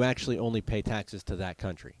 then you actually only pay taxes to that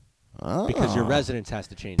country because your Oh. residence has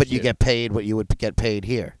to change. But you too. get paid what you would get paid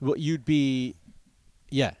here. well, you'd be,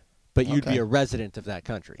 yeah, but you'd Okay. be a resident of that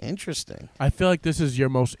country. Interesting. I feel like this is your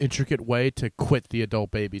most intricate way to quit the Adult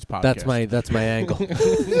Babies podcast. That's my angle.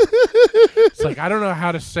 It's like I don't know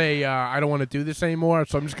how to say I don't want to do this anymore,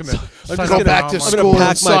 so I'm just gonna sign go up back online. to I'm school gonna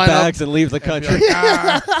pack and my sign up. bags and leave the And be country.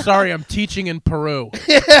 like, sorry, I'm teaching in Peru.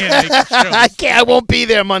 Can't make shows. I can't. I won't be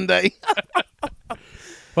there Monday.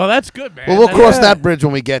 Well, that's good, man. Well, we'll That's- cross Yeah. that bridge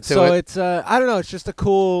when we get to So it. it's I don't know. It's just a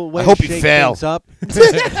cool way I hope to you shake fail. things up.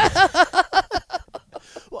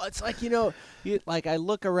 Well, it's like like I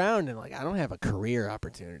look around and like I don't have a career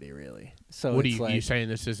opportunity really. So What are it's you, like, you saying?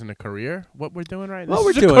 This isn't a career? What we're doing right now? well,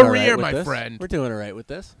 we're This is doing a all right career, with my this. friend. We're doing all right with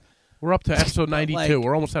this. We're up to episode 92. like-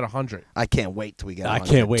 We're almost at 100. I can't wait till we get. I 100.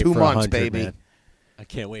 can't wait 2 for months, 100, baby. man. I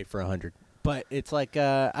can't wait for 100. But it's like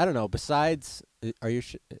I don't know. Besides, are your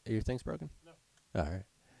things broken? No. All right.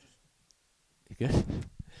 You good?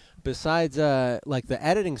 Besides, like the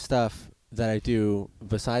editing stuff that I do,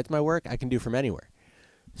 besides my work, I can do from anywhere.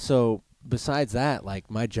 So besides that, like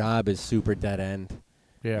my job is super dead end,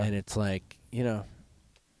 Yeah. and it's like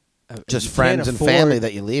Just you friends can't and family afford-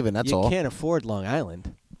 that you're leaving. That's you all. can't afford Long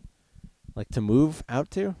Island, like to move out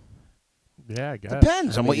to. Yeah, I guess.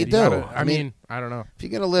 Depends on what you do. gotta- I I mean, mean, I don't know. if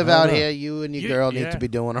you're gonna live I don't out know. here, you and your You- girl need yeah. to be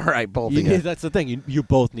doing all right, both You of you. need- that's the thing. You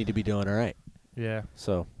both need to be doing all right. Yeah.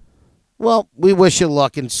 So Well, we wish you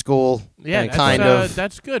luck in school. Yeah, Thanks. that's, Kind of.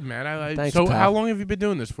 That's good, man. Thanks, so pal. how long have you been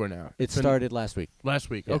doing this for now? it It's been started last week. last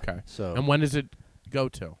week. Yeah. Okay. So And when does it go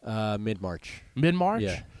to? mid-March. Mid-March?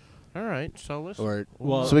 Yeah. All right. So listen. Or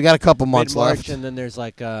well, So we got a couple months mid-March, left. and then there's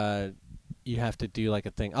like you have to do like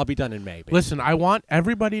a thing. I'll be done in May. Basically. Listen, I want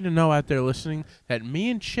everybody to know out there listening that me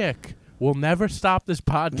and Chick will never stop this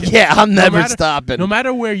podcast. Yeah, I'm No never matter- stopping. No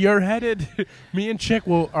matter where you're headed, me and Chick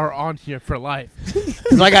are on here for life.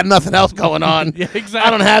 'Cause I got nothing else going on. Yeah, exactly. I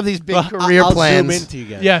don't have these big career I'll plans. zoom into you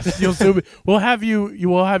guys. Yes, you'll zoom in. We'll have you.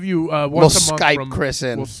 We'll have you once We'll a month. Skype from, Chris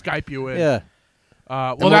in. We'll Skype you in. Yeah.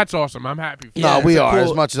 Well, we'll- that's awesome. I'm happy. For Yeah, No, you. we it's a are.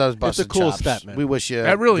 cool- As much as I was it's a busting cool chops, step, man. we wish you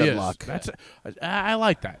That really good is. luck. I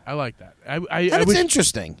like that. I like that. I And it's wish,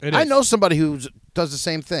 interesting. It I is. know somebody who does the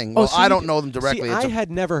same thing. Oh, Well, so I you don't d- know them directly. See, It's I a- had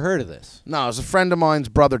never heard of this. no, it's a friend of mine's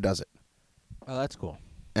brother does it, Oh, that's cool.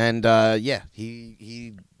 and yeah,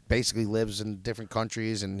 he basically lives in different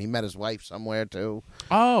countries, and he met his wife somewhere too.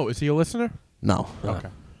 Oh, is he a listener? No, Okay.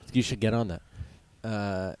 You should get on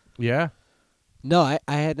that. Yeah. No,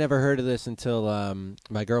 I had never heard of this until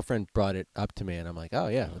my girlfriend brought it up to me, and I'm like, oh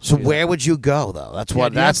yeah. let's so do that. where would you go though? That's Yeah, what.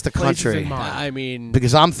 do you That's have the places in country. mind? I mean,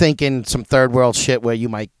 Because I'm thinking some third world shit where you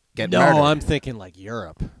might get no, murdered. I'm thinking like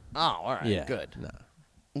Europe. Oh, all right, Yeah, good. No.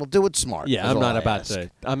 We'll do it smart. Yeah, is I'm all not I about ask. to.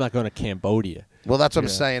 I'm not going to Cambodia. Well, that's what I'm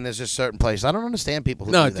Yeah. saying. There's just certain places I don't understand people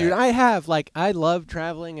who No, do dude, that. I have I love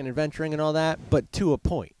traveling and adventuring and all that, but to a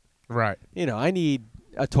point. Right. You know, I need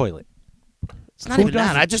a toilet. It's not Who even that.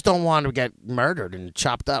 doesn't? I just don't want to get murdered and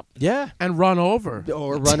chopped up. Yeah, And run over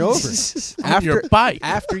or run over on your bike.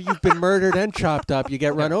 after you've been murdered and chopped up. You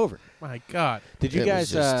get run over. My God. Did you It was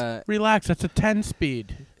guys? just- Relax. That's a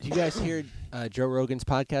 10-speed. Did you guys hear Joe Rogan's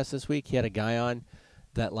podcast this week? He had a guy on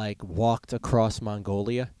that like walked across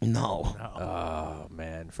Mongolia. No. Oh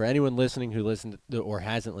man! For anyone listening who listened or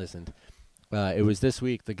hasn't listened, it was this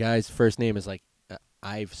week. The guy's first name is like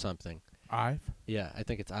Ive something. I've Yeah, I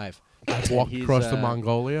think it's Ive. walked He's, across the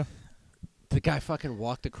Mongolia. The guy fucking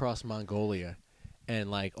walked across Mongolia and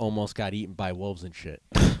like almost got eaten by wolves and shit.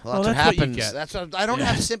 Well, that's Well, what that's what you happens. get. That's what, I don't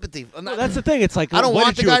have sympathy. Well, that's the thing. It's like I don't what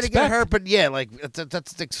want did the you guy to get expect? hurt, but yeah, like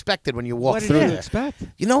that's expected when you walk What did through you there. expect?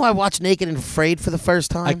 You know, I watched Naked and Afraid for the first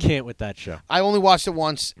time. I can't with that show I only watched it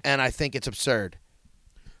once, and I think it's absurd.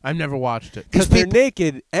 I've never watched it. because they're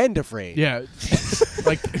naked and afraid. Yeah,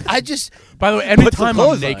 like I just by the way, every Put some time I'm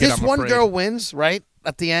clothes on. naked, this I'm one afraid. girl wins, right?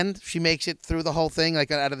 At the end, she makes it through the whole thing. Like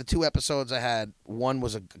out of the 2 episodes I had, one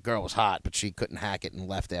was a girl was hot, but she couldn't hack it and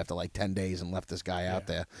left after like 10 days and left this guy out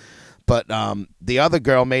there. But the other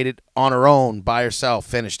girl made it on her own by herself,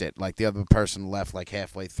 finished it. Like the other person left like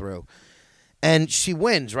halfway through, and she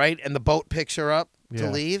wins, right? And the boat picks her up to Yeah.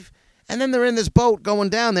 leave. And then they're in this boat going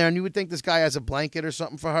down there, and you would think this guy has a blanket or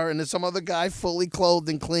something for her, and there's some other guy fully clothed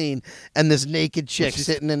and clean, and this naked chick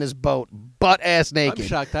sitting in his boat, butt-ass naked. I'm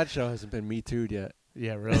shocked that show hasn't been Me Too'd yet.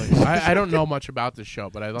 Yeah, really. I don't know much about this show,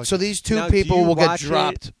 but I like. So these two Now, do people you will get watch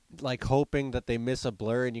dropped. it, like hoping that they miss a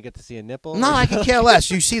blur and you get to see a nipple. No, I could care less.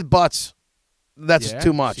 You see butts. That's Yeah,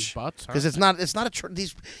 too see much. butts, huh? Because it's not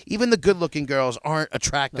these even the good-looking girls aren't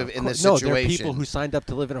attractive in this no, situation. they're people who signed up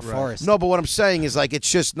to live in a Right. forest. No, but what I'm saying is like it's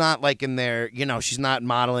just not like in their, she's not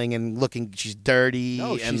modeling and looking, she's dirty.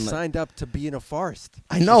 No, and she signed up to be in a forest.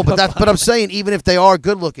 I know, but I'm saying even if they are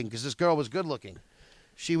good-looking, because this girl was good-looking,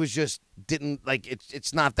 she was just didn't like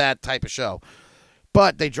it's not that type of show.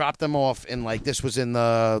 But they dropped them off in like this was in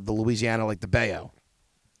the Louisiana, like the Bayou,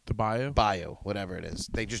 the bio. whatever it is.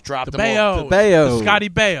 They just dropped The them off. Bayo. The Bayo. The Scotty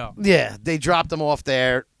Bayo. Yeah, they dropped them off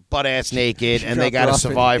there, butt ass naked, She and they dropped her got to off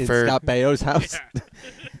survive in for. Scott Baio's house.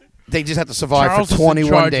 They just have to survive Charles for is in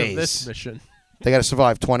 21 charge of this days. mission. They got to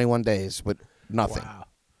survive 21 days with nothing. Wow.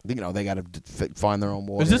 They got to find their own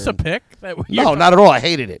water. Is this a and- pick? That No, not at all. I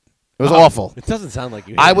hated it. It was awful. It doesn't sound like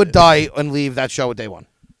you. I hated would it. die and leave that show at day one.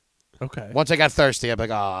 Okay. Once I got thirsty, I'd be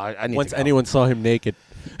like, I need Once to go. anyone saw him naked.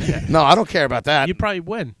 No, I don't care about that. You probably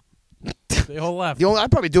win. They all left. I'd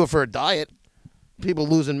probably do it for a diet. People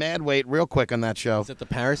losing mad weight real quick on that show. Is it the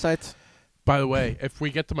parasites? By the way, if we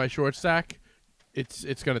get to my short stack, it's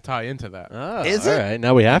going to tie into that. Oh, Is all it? right.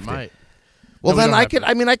 Now we have to. Might. Well, No, we then don't I have could. to.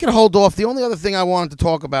 I mean, I could hold off. The only other thing I wanted to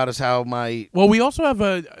talk about is how my. Well, we also have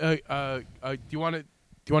a do you want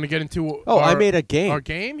to get into Oh, I our, made a game. our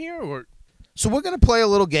game here or So we're gonna play a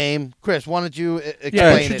little game. Chris, why don't you explain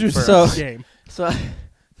yeah, it introduce first? So- the game. So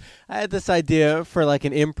I had this idea for like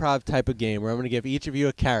an improv type of game where I'm going to give each of you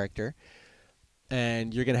a character,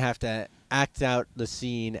 and you're going to have to act out the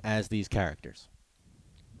scene as these characters.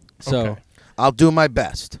 So, Okay. I'll do my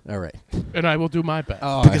best all right. And I will do my best.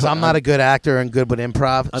 because I'm not a good actor and good with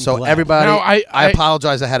improv. I'm So glad. everybody, No, I I-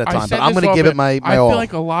 apologize ahead of I time, said but I'm this gonna off give it. it my I all. feel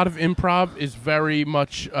like a lot of improv is very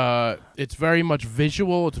much it's very much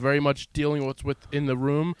visual. It's very much dealing with what's within the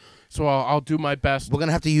room. So I'll do my best We're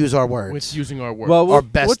gonna have to use our with words, using our words. Well, our we'll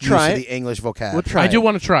best try use it. of the English vocab. We'll try I do it.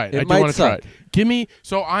 want to try it. It I do might want to try suck. it. Give me.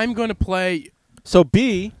 So I'm going to play So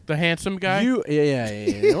B, the handsome guy.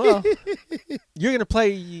 yeah. Well, you're going to play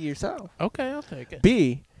yourself. Okay, I'll take it.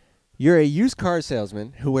 B, you're a used car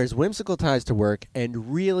salesman who wears whimsical ties to work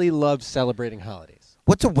and really loves celebrating holidays.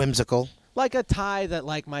 What's a whimsical? Like a tie that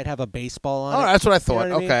like might have a baseball on Oh, it. that's what I You know thought. what I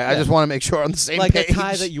mean? Okay, I Yeah. just want to make sure we're on the same Like page. a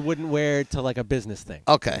tie that you wouldn't wear to like a business thing.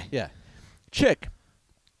 Okay. Yeah. Chick,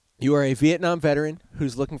 you are a Vietnam veteran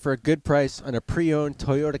who's looking for a good price on a pre-owned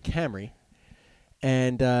Toyota Camry,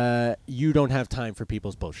 and you don't have time for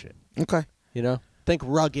people's bullshit. Okay. You know? Think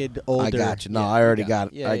rugged, older. I got you. No, Yeah, I already you got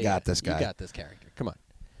it. it. Yeah, I yeah, got yeah. this guy. You got this character. Come on.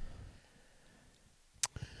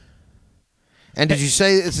 And did you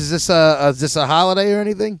say is this a holiday or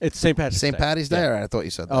anything? It's St. Patrick's St. Day. Patty's Day? Yeah. All right, I thought you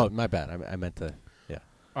said that. Oh, my bad. I meant to.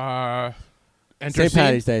 Yeah. Enter St. scene.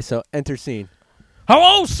 Patty's Day. So enter scene.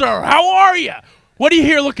 Hello, sir. How are you? What are you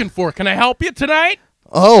here looking for? Can I help you tonight?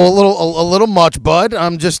 Oh, a little much, bud.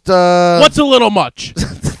 I'm just What's a little much?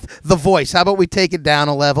 the voice. How about we take it down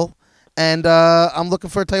a level? And I'm looking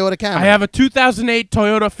for a Toyota Camry. I have a 2008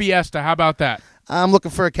 Toyota Fiesta. How about that? I'm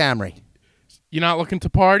looking for a Camry. You're not looking to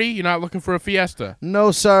party? You're not looking for a Fiesta?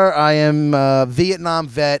 No, sir. I am a Vietnam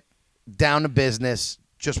vet, down to business.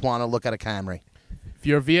 Just want to look at a Camry. If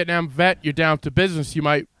you're a Vietnam vet, you're down to business, you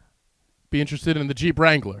might be interested in the Jeep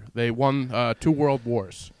Wrangler. They won 2 world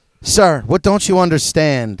wars. Sir, what don't you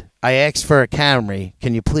understand? I asked for a Camry.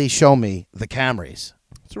 Can you please show me the Camrys?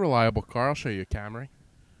 It's a reliable car. I'll show you a Camry.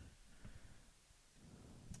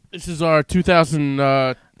 This is our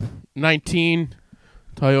 2019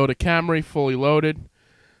 Toyota Camry, fully loaded.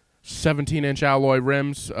 17-inch alloy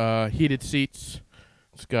rims, heated seats.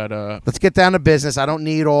 It's got Let's get down to business. I don't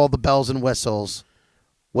need all the bells and whistles.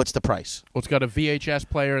 What's the price? it's got a VHS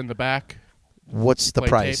player in the back What's the Play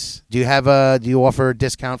price? Do you offer a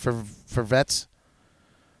discount for vets?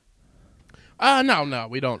 No,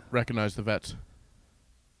 we don't recognize the vets.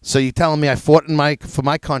 So you're telling me I fought for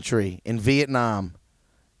my country in Vietnam,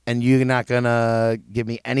 and you're not gonna give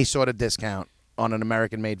me any sort of discount on an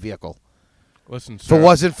American-made vehicle? Listen, If sir. it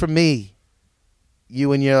wasn't for me,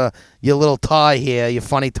 you and your little tie here, your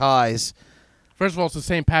funny ties. First of all, it's the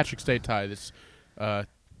St. Patrick's Day tie. This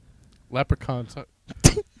leprechaun's.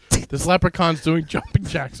 This leprechaun's doing jumping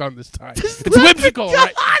jacks on this tie. It's whimsical,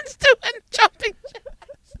 right? Doing jumping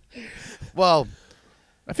jacks. Well,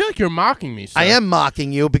 I feel like you're mocking me, sir. I am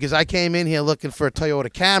mocking you because I came in here looking for a Toyota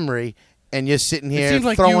Camry, and you're sitting It here seems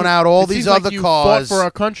like throwing you- out all it these seems other like you cars. fought for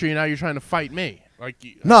our country, and now you're trying to fight me.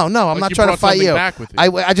 No, I'm like not you trying to brought fight something you. back with you.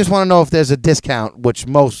 I just want to know if there's a discount, which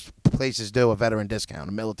most places do, a veteran discount,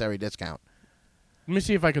 a military discount. Let me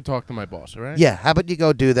see if I can talk to my boss. All right. Yeah, how about you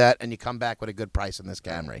go do that and you come back with a good price on this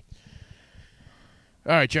Camry?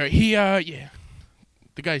 All right, Jerry. Yeah.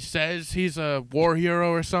 The guy says he's a war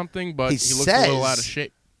hero or something, but He he looks a little says? out of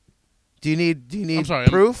shape. Do you need I'm sorry.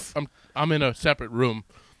 proof? I'm in a separate room.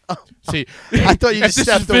 See, I thought you if just this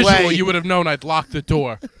stepped is visual, away. you would have known I'd locked the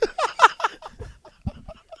door.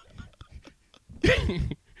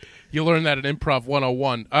 You learned that at Improv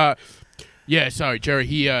 101. Yeah, sorry, Jerry.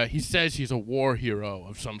 He says he's a war hero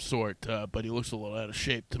of some sort, but he looks a little out of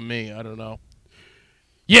shape to me. I don't know.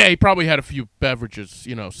 Yeah, he probably had a few beverages,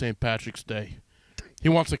 St. Patrick's Day. He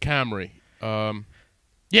wants a Camry.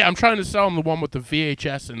 Yeah, I'm trying to sell him the one with the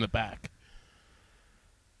VHS in the back.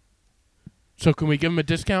 So can we give him a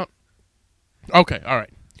discount? Okay, all right.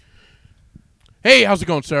 Hey, how's it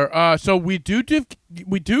going, sir? So we do give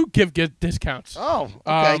discounts. Oh,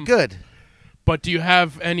 okay, good. But do you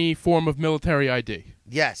have any form of military ID?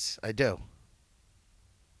 Yes, I do.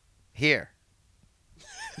 Here.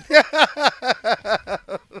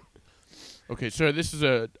 Okay, sir, this is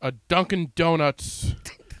a Dunkin' Donuts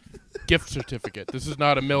gift certificate. This is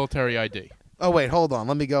not a military ID. Oh, wait, hold on.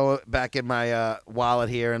 Let me go back in my wallet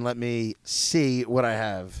here and let me see what I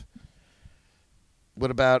have.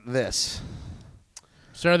 What about this?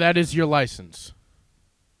 Sir, that is your license.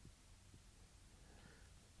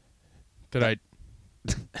 Did I...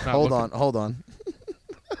 Hold on.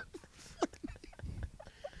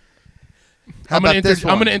 How I'm about this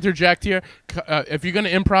one? going to interject here. If you're going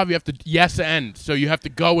to improv, you have to yes and. So you have to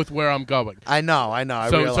go with where I'm going. I know. I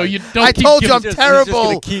So realize. you don't I keep told you giving- I'm He's just terrible.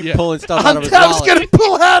 gonna keep Yeah. pulling stuff out of his I was wallet. going to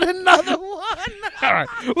pull out another one. All right,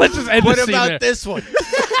 let's just end What the scene there. about this one?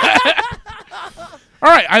 All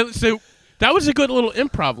right, so that was a good little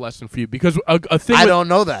improv lesson for you because a thing. I with- don't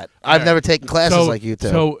know that. I've Right. never taken classes so, like you two.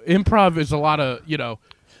 So improv is a lot of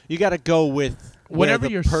You got to go with whatever where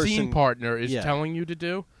the your person, scene partner is Yeah. telling you to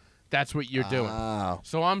do. That's what you're doing. Oh.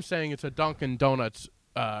 So I'm saying it's a Dunkin' Donuts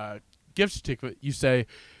gift certificate. You say,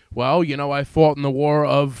 well, I fought in the war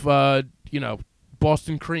of,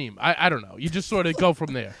 Boston Cream. I don't know. You just sort of go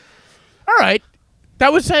from there. All right.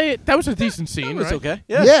 That was a decent scene, It was right? okay.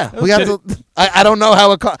 Yeah, that we was got. good. I don't know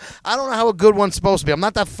how I don't know how a good one's supposed to be. I'm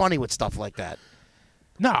not that funny with stuff like that.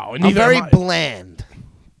 No, I'm neither very am I. bland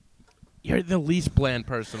You're the least bland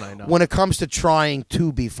person I know. when it comes to trying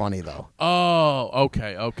to be funny, though. Oh,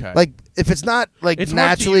 okay. Like if it's not like It's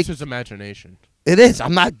naturally, hard to use his imagination. it is.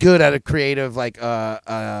 I'm not good at a creative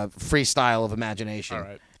freestyle of imagination. All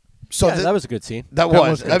right. So Yeah, that was a good scene. that that was.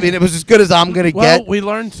 was good. I mean, it was as good as I'm gonna Well, get. we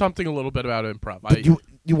learned something a little bit about improv. But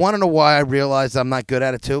you want to know why I realized I'm not good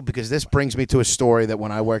at it too? Because this brings me to a story that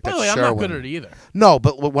when I worked By at the way, I'm Sherwin. not good at it either. No,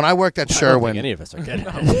 but when I worked at I don't Sherwin, think any of us are good.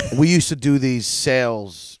 at it. we used to do these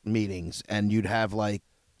sales meetings, and you'd have like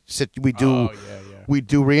we do Oh, yeah. we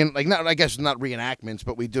do not I guess not reenactments,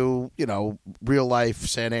 but we do real life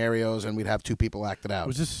scenarios, and we'd have two people act it out.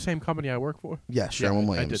 Was this the same company I work for? Yeah, Sherwin I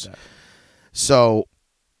Williams. did that. So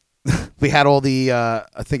we had all the I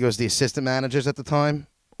think it was the assistant managers at the time,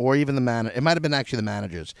 or even the manager. It might have been actually the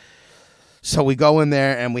managers. So we go in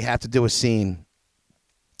there and we have to do a scene,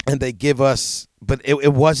 and they give us, but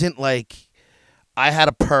it wasn't like I had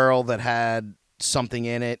a pearl that had something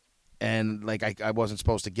in it, and like I wasn't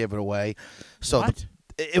supposed to give it away. So What?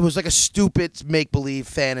 it was like a stupid make-believe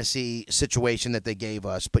fantasy situation that they gave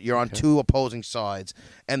us, but you're on two opposing sides,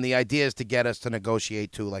 and the idea is to get us to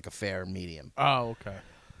negotiate to like a fair medium. Oh, okay.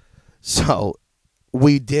 So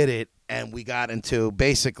we did it, and we got into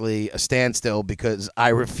basically a standstill because I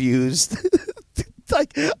refused.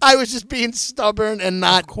 Like I was just being stubborn and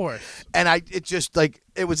not, Of course. and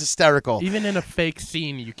it was hysterical. Even in a fake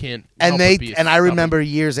scene, you can't. And help but be I stubborn. remember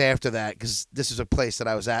years after that, because this is a place that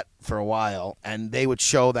I was at for a while, and they would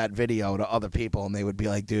show that video to other people, and they would be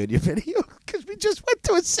like, "Dude, your video," because we just went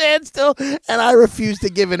to a standstill, and I refused to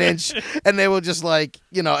give an inch. And they were just like,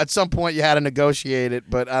 at some point you had to negotiate it,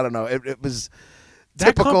 but I don't know. It was That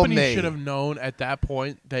typical company me. should have known at that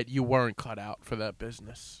point that you weren't cut out for that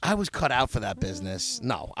business. I was cut out for that business.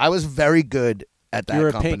 No, I was very good at that You're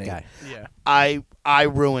a company. paint guy. Yeah, I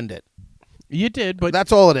ruined it. you did, but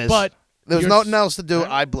That's all it is. But there was you're nothing s- else to do. All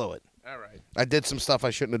right. I blew it. all right, I did some stuff I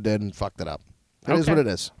shouldn't have did and fucked it up. It is Okay. what it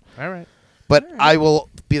is. all right. But I will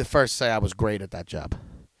be the first to say I was great at that job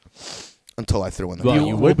until I threw in the Well, towel.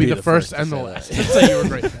 You would will be be the the first first to and the say last that. to say you were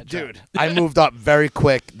great at that job. Dude, I moved up very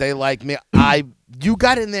quick. They liked me. You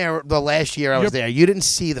got in there the last year I was there. You didn't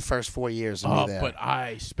see the first 4 years of me there. But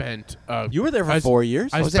I spent. You were there for I- 4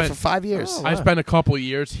 years. I I was there for spent- 5 years. Oh, I wow. spent a couple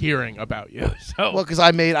years hearing about you. So Well, because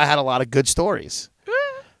I had a lot of good stories.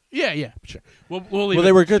 yeah, sure. We'll leave Well, it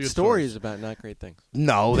they were to good your stories about not great things.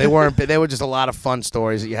 No, they weren't. They were just a lot of fun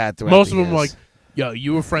stories that you had throughout Most the of them were like, years. yo,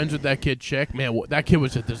 you were friends with that kid chick? Man, that kid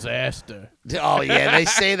was a disaster. Oh, yeah, they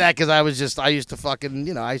say that because I used to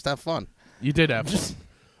fucking, I used to have fun. You did have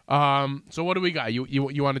fun. So what do we got?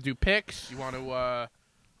 You want to do picks? You want to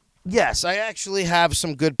Yes, I actually have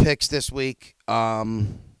some good picks this week.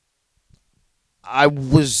 I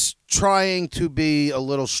was trying to be a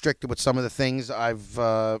little stricter with some of the things I've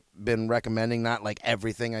been recommending, not like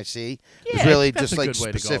everything I see. It's Yeah, really that's just a like good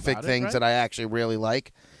way to go specific about it, things right? that I actually really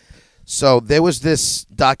like. So there was this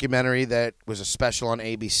documentary that was a special on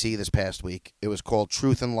ABC this past week. It was called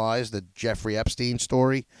Truth and Lies, the Jeffrey Epstein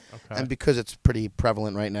story. Okay. And because it's pretty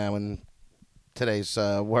prevalent right now in today's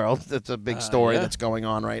world, it's a big story yeah. that's going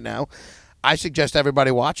on right now. I suggest everybody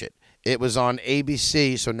watch it. It was on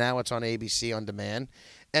ABC, so now it's on ABC On Demand.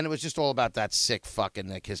 And it was just all about that sick fucking,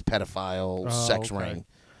 like his pedophile sex okay. ring.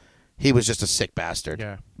 He was just a sick bastard.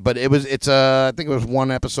 Yeah. But I think it was one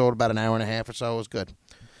episode, about an hour and a half or so. It was good.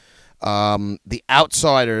 The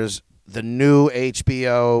Outsiders, the new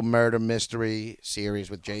HBO murder mystery series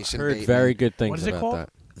with Jason Heard Bateman. very good things What is it about called? that.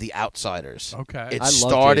 The Outsiders. Okay. It I love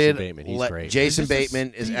started. Jason Bateman. He's great. Jason Is this a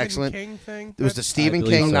Bateman is Stephen excellent. King thing? It was the Stephen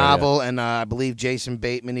believe King so, yeah. novel, and I believe Jason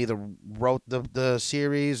Bateman either wrote the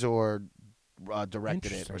series or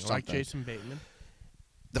directed it Interesting. or I something. like Jason Bateman.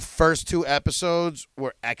 The first 2 episodes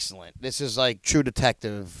were excellent. This is like True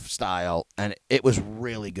Detective style, and it was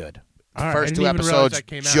really good. The All right, I first didn't 2 even realize episodes that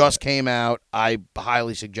came out just yet. came out. I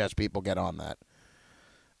highly suggest people get on that.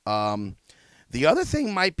 The other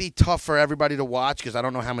thing might be tough for everybody to watch because I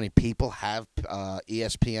don't know how many people have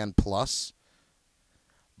ESPN Plus.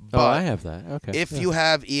 Oh, I have that. Okay. If yeah. you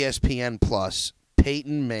have ESPN Plus,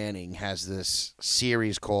 Peyton Manning has this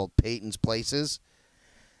series called Peyton's Places,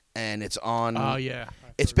 and it's on. Oh yeah.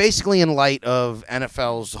 It's basically in light of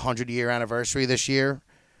NFL's 100-year anniversary this year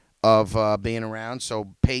of being around.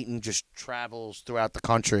 So Peyton just travels throughout the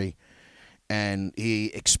country, and he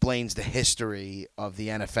explains the history of the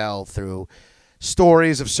NFL through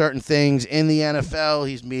stories of certain things in the NFL.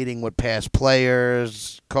 He's meeting with past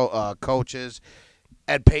players, coaches.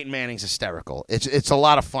 And Peyton Manning's hysterical. It's a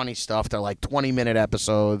lot of funny stuff. They're like 20-minute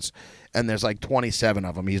episodes, and there's like 27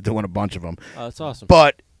 of them. He's doing a bunch of them. Oh, that's awesome.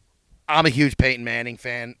 But I'm a huge Peyton Manning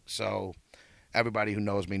fan, so everybody who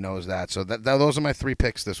knows me knows that. So those are my 3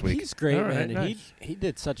 picks this week. He's great, All right, man. And nice. he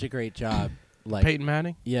did such a great job. Like, Peyton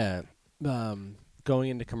Manning. yeah, going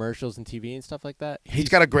into commercials and TV and stuff like that. He's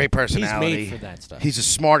got a great He's personality. made for that stuff. He's a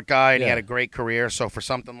smart guy, and he Yeah. had a great career. So for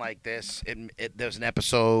something like this, there's an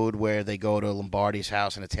episode where they go to Lombardi's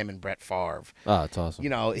house, and it's him and Brett Favre. Oh, it's awesome.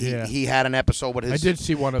 You know, Yeah. he had an episode with I did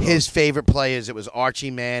see one of those. his favorite players. It was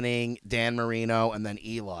Archie Manning, Dan Marino, and then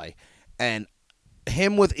Eli. And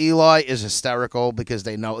him with Eli is hysterical because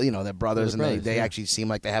they know, they're brothers, They're and brothers, they yeah. actually seem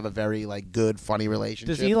like they have a very like good, funny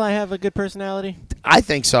relationship. Does Eli have a good personality? I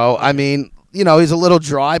think so. I mean, he's a little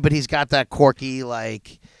dry, but he's got that quirky,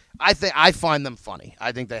 like, I find them funny.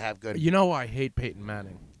 I think they have good. You know, I hate Peyton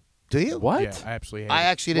Manning. Do you? What? Yeah, I absolutely hate I it.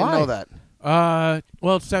 actually didn't Why? know that.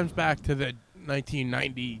 Well, it stems back to the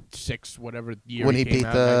 1996, whatever year When he came beat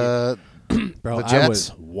out, the Bro, The I Jets? was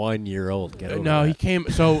 1 year old. Get over No, that. he came.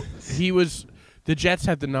 So he was. The Jets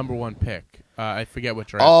had the #1 pick. I forget what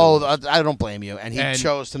draft. Oh, it was. I don't blame you. And he And-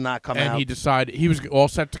 chose to not come and out. he decided he was all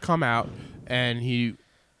set to come out, and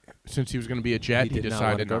since he was going to be a Jet, He he did not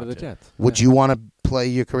want to decided go not to the Jets. Would Yeah. you want to play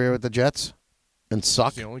your career with the Jets and suck?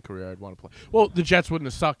 That's the only career I'd want to play. Well, the Jets wouldn't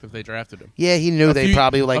have sucked if they drafted him. Yeah, he knew A they few-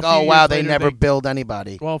 probably like, a few oh wow, years they later, never they- build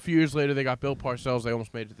anybody. Well, a few years later, they got Bill Parcells. They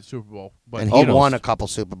almost made it to the Super Bowl, but And he he Almost. won a couple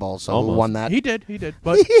Super Bowls, so who Almost. won that? He did.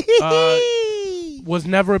 But was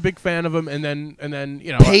never a big fan of him, and then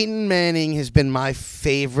you know, Peyton Manning has been my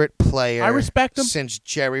favorite player. I respect him. Since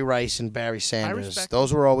Jerry Rice and Barry Sanders. respect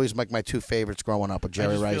Those were always like my two favorites growing up, with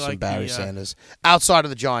Jerry just feel Rice like and Barry he, Sanders. Outside of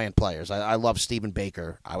the Giant players, I love Stephen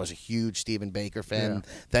Baker. I was a huge Stephen Baker fan.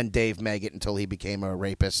 Then Dave Meggett until he became a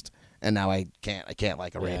rapist, and now I can't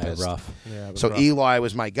like a rapist. Rough. yeah, it was So rough. Eli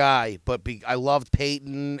was my guy, but I loved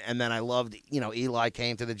Peyton, and then I loved, Eli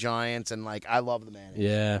came to the Giants, and like I love the Manning.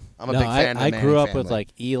 Yeah. I'm a big fan of the I grew Manning up with family.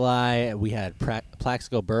 like Eli. We had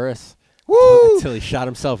Plaxico Burress Woo! until he shot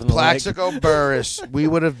himself in the leg. Plaxico Burress, we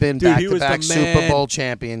would have been Dude, he was back-to-back the Super man. Bowl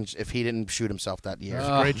champions if he didn't shoot himself that year.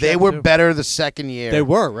 Great They job, were too. better the second year. They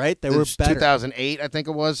were, right? They It were was better. 2008, I think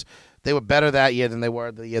it was. They were better that year than they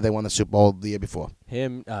were the year they won the Super Bowl the year before.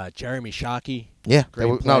 Him, Jeremy Shockey. Yeah, Great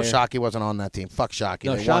no, player. Shockey wasn't on that team. Fuck Shockey.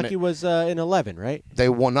 No, They won Shockey it. was in 11, right? They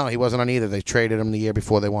won. No, he wasn't on either. They traded him the year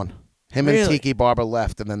before they won. Him and Really? Tiki Barber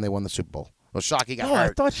left, and then they won the Super Bowl. Well, Shockey got No, I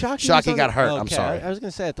hurt. thought Shockey Shockey was on got the- hurt. Okay, I'm sorry. I was going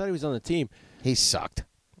to say, I thought he was on the team. He sucked.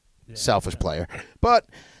 Selfish player. But,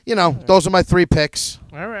 those are my three picks.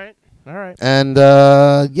 All right. And,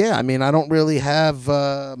 yeah, I mean, I don't really have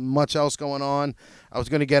much else going on. I was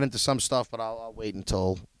going to get into some stuff, but I'll wait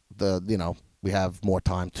until we have more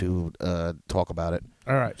time to talk about it.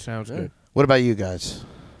 All right, sounds good. What about you guys?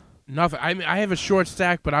 Nothing. I mean, I have a short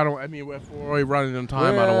stack, but I don't. I mean, if we're already running on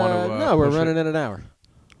time, I don't want to. no, we're running in an hour.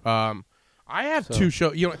 I have So- two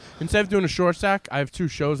shows. Instead of doing a short stack, I have two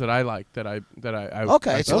shows that I like that I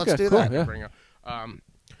Okay, I so let's do cool, that. yeah. bring up.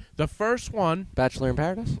 The first one, Bachelor in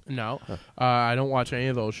Paradise? no, I don't watch any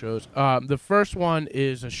of those shows. The first one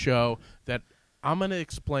is a show that I'm gonna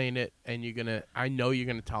explain it, and I know you're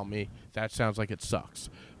gonna tell me that sounds like it sucks,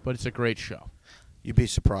 but it's a great show. You'd be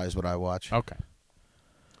surprised what I watch. Okay.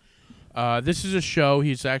 This is a show.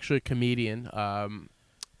 He's actually a comedian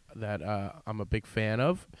that I'm a big fan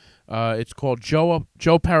of. It's called Joe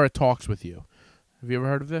Pera Talks with You. Have you ever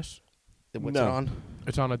heard of this? What's No. it on?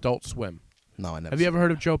 It's on Adult Swim. No, I never. Have you ever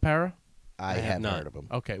heard of Joe Pera? I have have not. heard of him.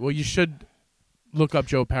 Okay. Well, you should look up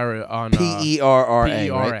Joe Pera on Perra.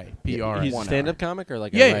 P-E-R-A. He's a One stand-up comic or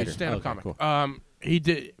like a Yeah, writer? he's a stand-up Okay, comic. cool. He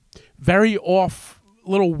did very off,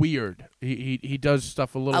 little weird. He does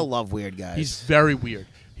stuff a I little. love weird guys. He's very weird.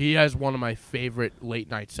 He has one of my favorite late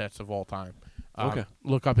night sets of all time. Okay.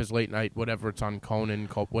 Look up his late night, whatever it's on Conan,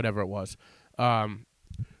 whatever it was.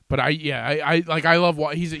 But I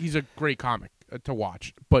love. He's a great comic to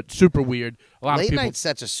watch, but super weird. A lot Late of people night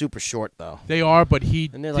sets are super short though. they are, but he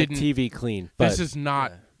And they're like didn't. TV clean. This But is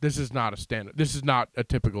not. yeah. This is not a standard. This is not a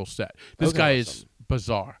typical set. This Okay. guy is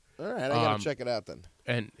bizarre. All right, I gotta Um, check it out then.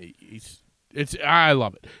 And I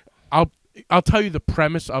love it. I'll tell you the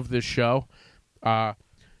premise of this show.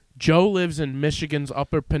 Joe lives in Michigan's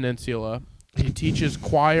Upper Peninsula. He teaches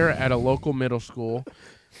choir at a local middle school,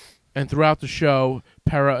 and throughout the show,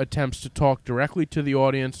 Pera attempts to talk directly to the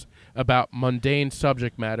audience about mundane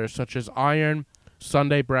subject matters such as iron,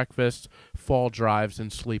 Sunday breakfast, fall drives,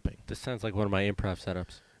 and sleeping. this sounds like one of my improv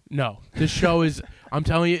setups. No, this show is. I'm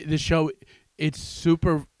telling you, this show, it's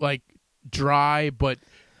super like dry, but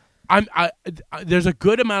there's a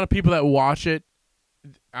good amount of people that watch it.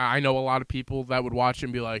 I know a lot of people that would watch it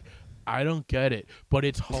and be like, I don't get it, but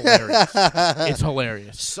it's hilarious. It's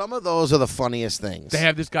hilarious. Some of those are the funniest things. They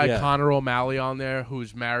have this guy Yeah. Connor O'Malley on there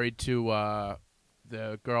who's married to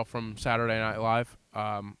the girl from Saturday Night Live.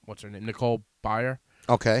 What's her name? Nicole Byer.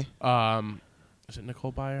 Okay. Is it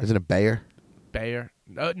Nicole Byer? Isn't it Bayer? Bayer?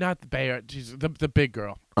 No, not the Bayer. She's the big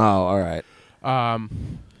girl. Oh, all right.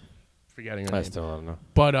 Forgetting her I name. still don't know.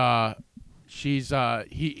 But he's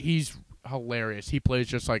hilarious. He plays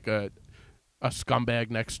just like a scumbag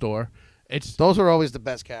next door. It's Those are always the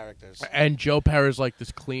best characters. and Joe Pera's like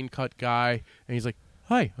this clean cut guy, and he's like,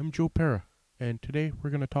 "Hi, I'm Joe Pera, and today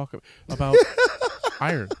we're gonna talk about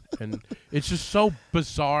iron." And it's just so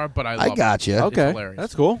bizarre, but I love I got it. you. It's Okay, hilarious.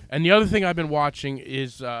 that's cool. And the other thing I've been watching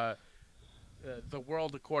is The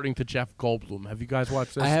World According to Jeff Goldblum. Have you guys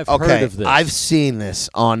watched this? I have Okay, heard of this. I've seen this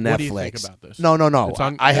on Netflix. What do you think about this? No. It's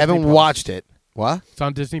on I Disney haven't Plus. watched it. What? It's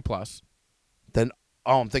on Disney Plus. Then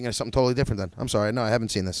I'm thinking of something totally different. Then I'm sorry. No, I haven't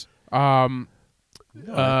seen this No,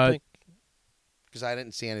 I think- because I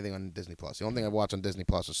didn't see anything on Disney Plus. The only thing I watched on Disney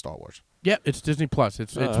Plus is Star Wars. Yeah, it's Disney Plus.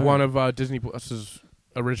 It's all right. one of Disney Plus's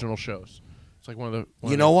original shows. It's like one of the.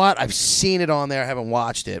 You know what? I've seen it on there. I haven't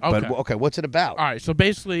watched it. But Okay. okay, what's it about? All right, so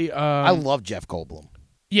basically, I love Jeff Goldblum.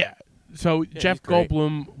 yeah. So Jeff he's great.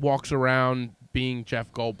 Goldblum walks around being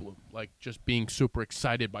Jeff Goldblum, like just being super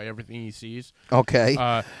excited by everything he sees.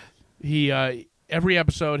 Okay. He every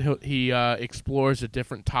episode he explores a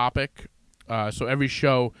different topic. So every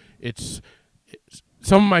show, it's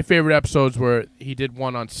some of my favorite episodes where he did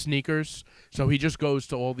one on sneakers. So he just goes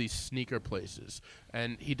to all these sneaker places,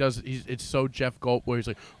 and it's so Jeff Gold where he's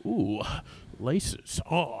like, ooh, laces,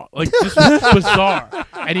 oh, like just bizarre,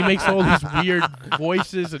 and he makes all these weird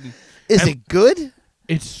voices, and Is it good?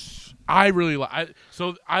 it's I really like.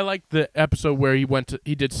 So I like the episode where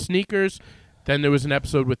he did sneakers. Then there was an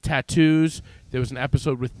episode with tattoos. There was an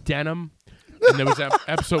episode with denim, and there was an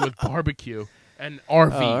episode with barbecue and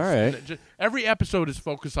RVs. Oh, all right. And every episode is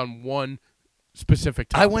focused on one specific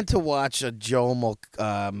topic. I went to watch a Joe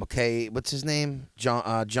McKay. What's his name? John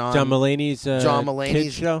Mulaney's John Mulaney's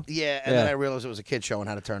kids show. Yeah, and Yeah. then I realized it was a kid show and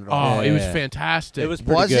how to turn it Oh, off. it was Yeah. fantastic. It was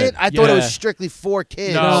pretty Was good. it? I thought it Yeah. was strictly for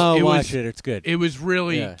kids. No, No, it watch was- it. It's good. It was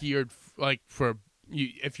really Yeah. geared for you.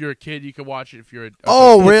 If you're a kid, you can watch it. If you're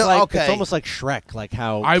Oh, It's really? like- Okay. It's almost like Shrek, like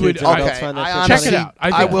how I kids would- and adults Okay, find that I shit honestly, Check it funny. out. I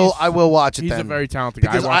I think will. I will watch it he's then. a very talented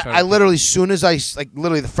guy. because watched that I episode. literally, soon as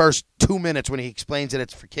literally the first 2 minutes when he explains that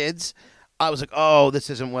it's for kids, I was like, oh, this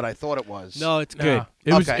isn't what I thought it was. No, it's Nah, good.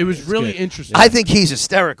 It was Okay. it was It's really good. interesting. I think he's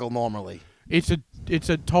hysterical normally. It's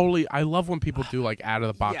a totally. I love when people do like out of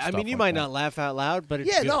the box. Yeah, I stuff mean, you like might that. not laugh out loud, but it's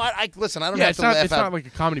Yeah, good. no, I listen. I don't Yeah, have it's to not. laugh It's out. not like a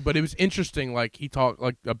comedy, but it was interesting. Like he talked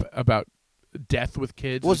like about death with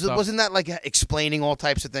kids. Was and it, stuff. wasn't that like explaining all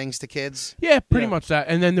types of things to kids? Yeah, pretty Yeah. much that.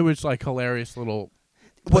 And then there was like hilarious little.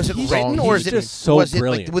 Was it he's- written or he's is it just so was it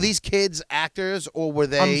brilliant. like, were these kids actors or were I'm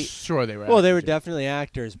they? sure they were. Well, they were actors. definitely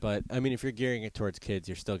actors, but I mean, if you're gearing it towards kids,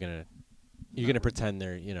 you're gonna pretend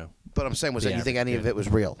they're, But I'm saying, was The that you think average any of kid. it was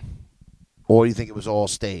real, or you think it was all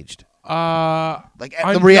staged? Like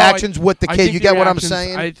I- the no, reactions with the I kid. think You the get what I'm reactions-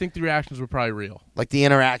 saying? I think the reactions were probably real. Like the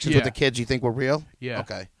interactions with Yeah. the kids, you think were real? Yeah.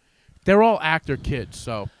 Okay. They're all actor kids,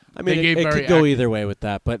 so I mean, they gave it very could go actor- either way with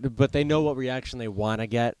that, but they know what reaction they want to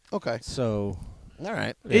get, Okay. so All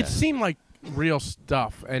right. yeah. It seemed like real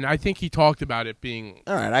stuff, and I think he talked about it being.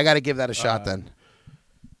 All right. I got to give that a shot then.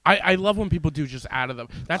 I love when people do just out of them.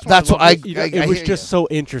 That's That's why what I- love- it was hear just you. so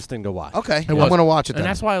interesting to watch. Okay. I'm was. going to watch it and then.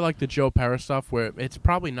 that's why I like the Joe Pera stuff, where it's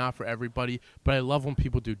probably not for everybody, but I love when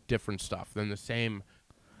people do different stuff than the same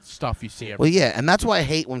stuff you see every. Well, yeah, and that's why I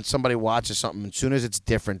hate when somebody watches something. As soon as it's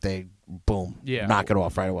different, they boom, Yeah. knock it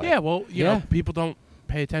off right away. Yeah, well, you Yeah. know, people don't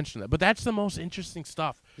pay attention to that, but that's the most interesting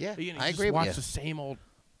stuff. Yeah, You know, I you agree just with watch you. the same old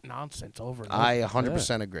nonsense over and over. I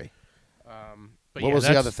 100% agree. But What yeah, was the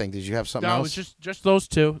that's- other thing? Did you have something No, it else? was just those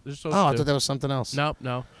two. Just those Oh, I two. thought there was something else. No.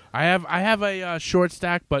 I have a short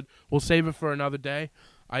stack, but we'll save it for another day.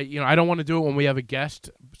 I don't want to do it when we have a guest,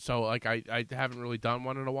 so like I haven't really done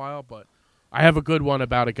one in a while, but I have a good one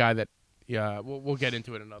about a guy that we'll get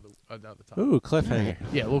into it another time. Ooh, cliffhanger.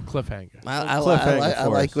 Yeah, a little cliffhanger. I Cliffhanger for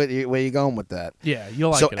like us. where you're going with that. Yeah,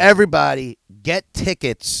 you'll like So it. everybody get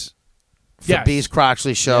tickets for Yes. Bees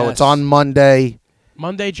Croxley show. Yes. It's on Monday.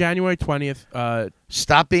 Monday, January 20th.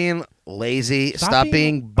 Stop being lazy. Stop Stop being-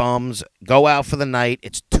 being bums. Go out for the night.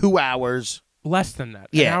 It's 2 hours. Less than that.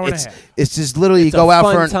 Yeah, an hour and it's a half. it's just literally It's you go a out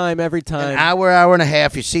fun for time every an time. hour and a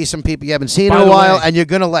half. You see some people you haven't seen By in a the while, way, and you're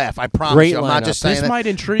gonna laugh. I promise great you. I'm not lineup. just saying This that. might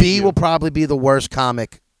intrigue B you. will probably be the worst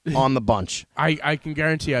comic on the bunch. I can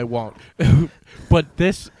guarantee I won't. But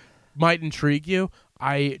this might intrigue you.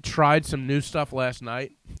 I tried some new stuff last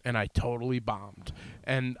night, and I totally bombed.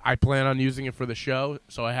 And I plan on using it for the show,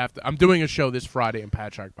 so I have to. I'm doing a show this Friday in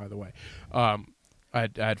Patchogue, by the way,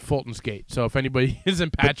 at Fulton's Gate. So if anybody is in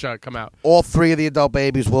Patchogue, come out. All 3 of the adult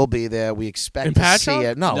babies will be there. We expect In to Patchogue? see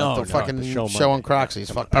it. No, No, the no, fucking the show show on Monday. Croxley's.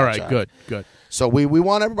 Fuck All right, Patchogue. good. So we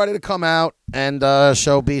want everybody to come out and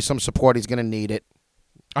show B some support. He's gonna need it,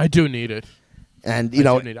 I do need it. and you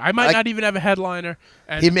know I might like, not even have a headliner,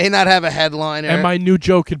 and, he may not have a headliner. and my new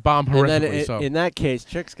joke could bomb and then horrifically. So, in that case,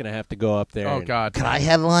 Chick's gonna have to go up there. oh and- God, Can I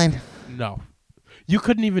headline? no, you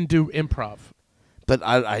couldn't even do improv. But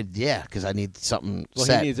I because I need something Well,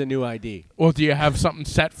 set. he needs a new ID. Well, do you have something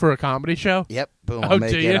set for a comedy show? Yep, boom. Oh, I'll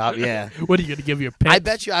make do it you? up. Yeah. What are you gonna give your pick? I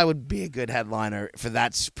bet you I would be a good headliner for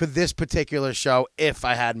this particular show if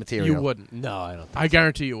I had material. you wouldn't. No, I don't. I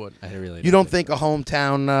guarantee you wouldn't. I really. You don't think a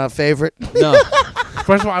hometown favorite? No.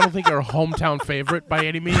 First of all, I don't think you're a hometown favorite by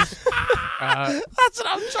any means. That's what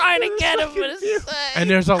I'm trying to get him to say. And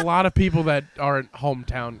there's a lot of people that aren't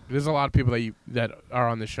hometown. There's a lot of people that are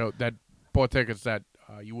on the show that bought tickets that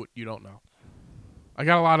you don't know. I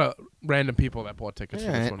got a lot of random people that bought tickets for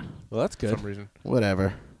this Alright. one Well, that's for good. some reason.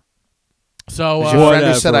 Whatever. So Is your friend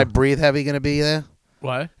who said Whatever. I breathe heavy going to be there?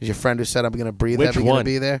 what? Is your friend who said I'm going to breathe Which heavy going to one?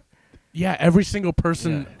 be there? Yeah, every single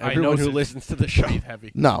person I know Everyone who says listens to the show. breathe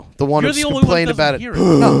heavy. No, the one You're who's the only one complained that about doesn't it. hear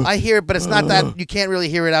it. No, I hear it, but it's not that you can't really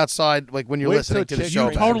hear it outside, like when you're Wait listening till to the Chick show.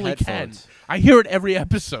 brings You some totally can. headphones. I hear it every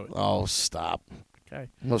episode. Oh, stop. Okay.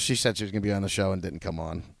 Well, she said she was going to be on the show and didn't come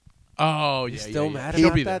on. Oh, yeah. You still yeah, mad He'll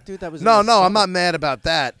about be that, dude? That was in No, the no, I'm summer. not mad about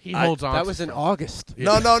that. He holds on. That to was in stuff. August.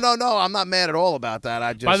 Yeah. No, I'm not mad at all about that.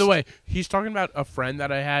 I just. By the way, he's talking about a friend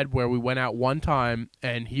that I had where we went out one time,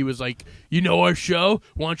 and he was like, "You know our show?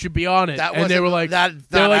 Why don't you be on it?" that and they wasn't were like, that.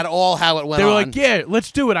 they were Not like, at all how it went they were on. like, "Yeah,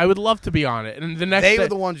 let's do it. I would love to be on it." And the next They day, were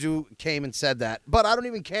the ones who came and said that, but I don't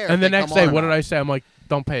even care. and if the they next come day, on or what not. did I say? I'm like,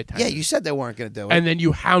 "Don't pay attention." Yeah, you said they weren't going to do it. And then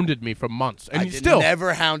you hounded me for months, and I you did still.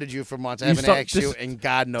 never hounded you for months. I You haven't start- asked you, this- and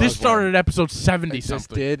God knows. This started when. at episode 70 This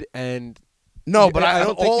something. did, and No, but I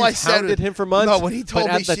don't think all you I said hounded was, him for months. No, when he told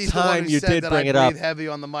but me at the she's the one time who you said did that bring I it up. breathe heavy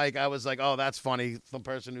on the mic, I was like, oh, that's funny. The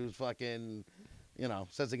person who's fucking,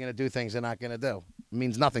 says they're going to do things they're not going to do. It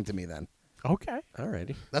means nothing to me then. Okay.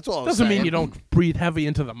 Alrighty. That's all I was Doesn't mean saying. you don't breathe heavy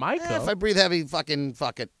into the mic, If I though. breathe heavy, fucking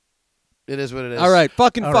fuck it. It is what it is. All right,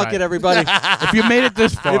 fucking All fuck right. it, everybody. If you made it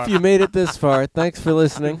this far. If you made it this far, thanks for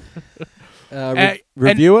listening. And-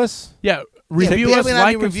 Review us. Yeah, Yeah, review we us, haven't had like,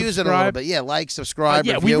 any and reviews in a little subscribe. bit. Yeah, like, subscribe,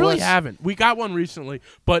 Yeah, we review really us. haven't. We got one recently,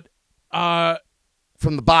 but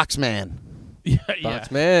From the Box Man. yeah,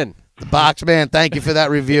 Box man. The Box Man, thank you for that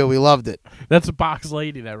review. We loved it. that's a box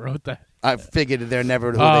lady that wrote that. I figured they're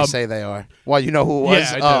never who they say they are. Well, you know who it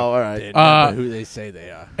was? Yeah, I do. Oh, all right. They remember who they say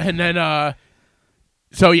they are. And then,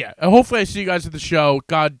 so yeah, hopefully I see you guys at the show.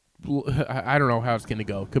 God, I don't know how it's gonna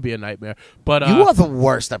go. Could be a nightmare, but You are the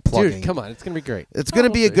worst at plugging. Dude, come on, it's gonna be great. It's going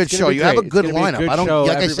to be a good It's gonna show. be You have a great. good It's gonna be a lineup. good I don't. show.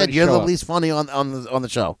 Like I said, Everybody you're show the up. least funny on the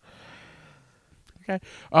show. okay.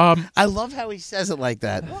 I love how he says it like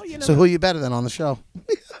that. So who are you better than on the show?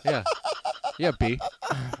 Yeah. Yeah, B.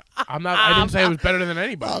 I'm not. I didn't say it was better than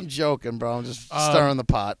anybody. I'm joking, bro. I'm just stirring the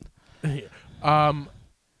pot.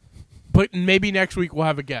 But maybe next week we'll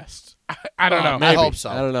have a guest. I don't know. I hope so.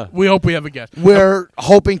 I don't know. We hope we have a guest. We're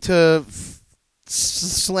hoping to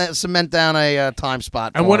cement down a time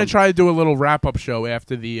spot. I for want to him. try to do a little wrap up show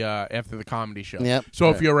after the comedy show. Yep. So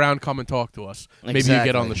if you're around, come and talk to us. Maybe you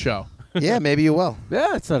get on Exactly. the show. Yeah, maybe you will.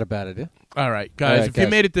 Yeah, it's not a bad idea. All right, guys. All right, If you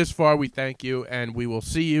guys. made it this far, we thank you, and we will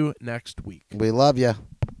see you next week. We love you.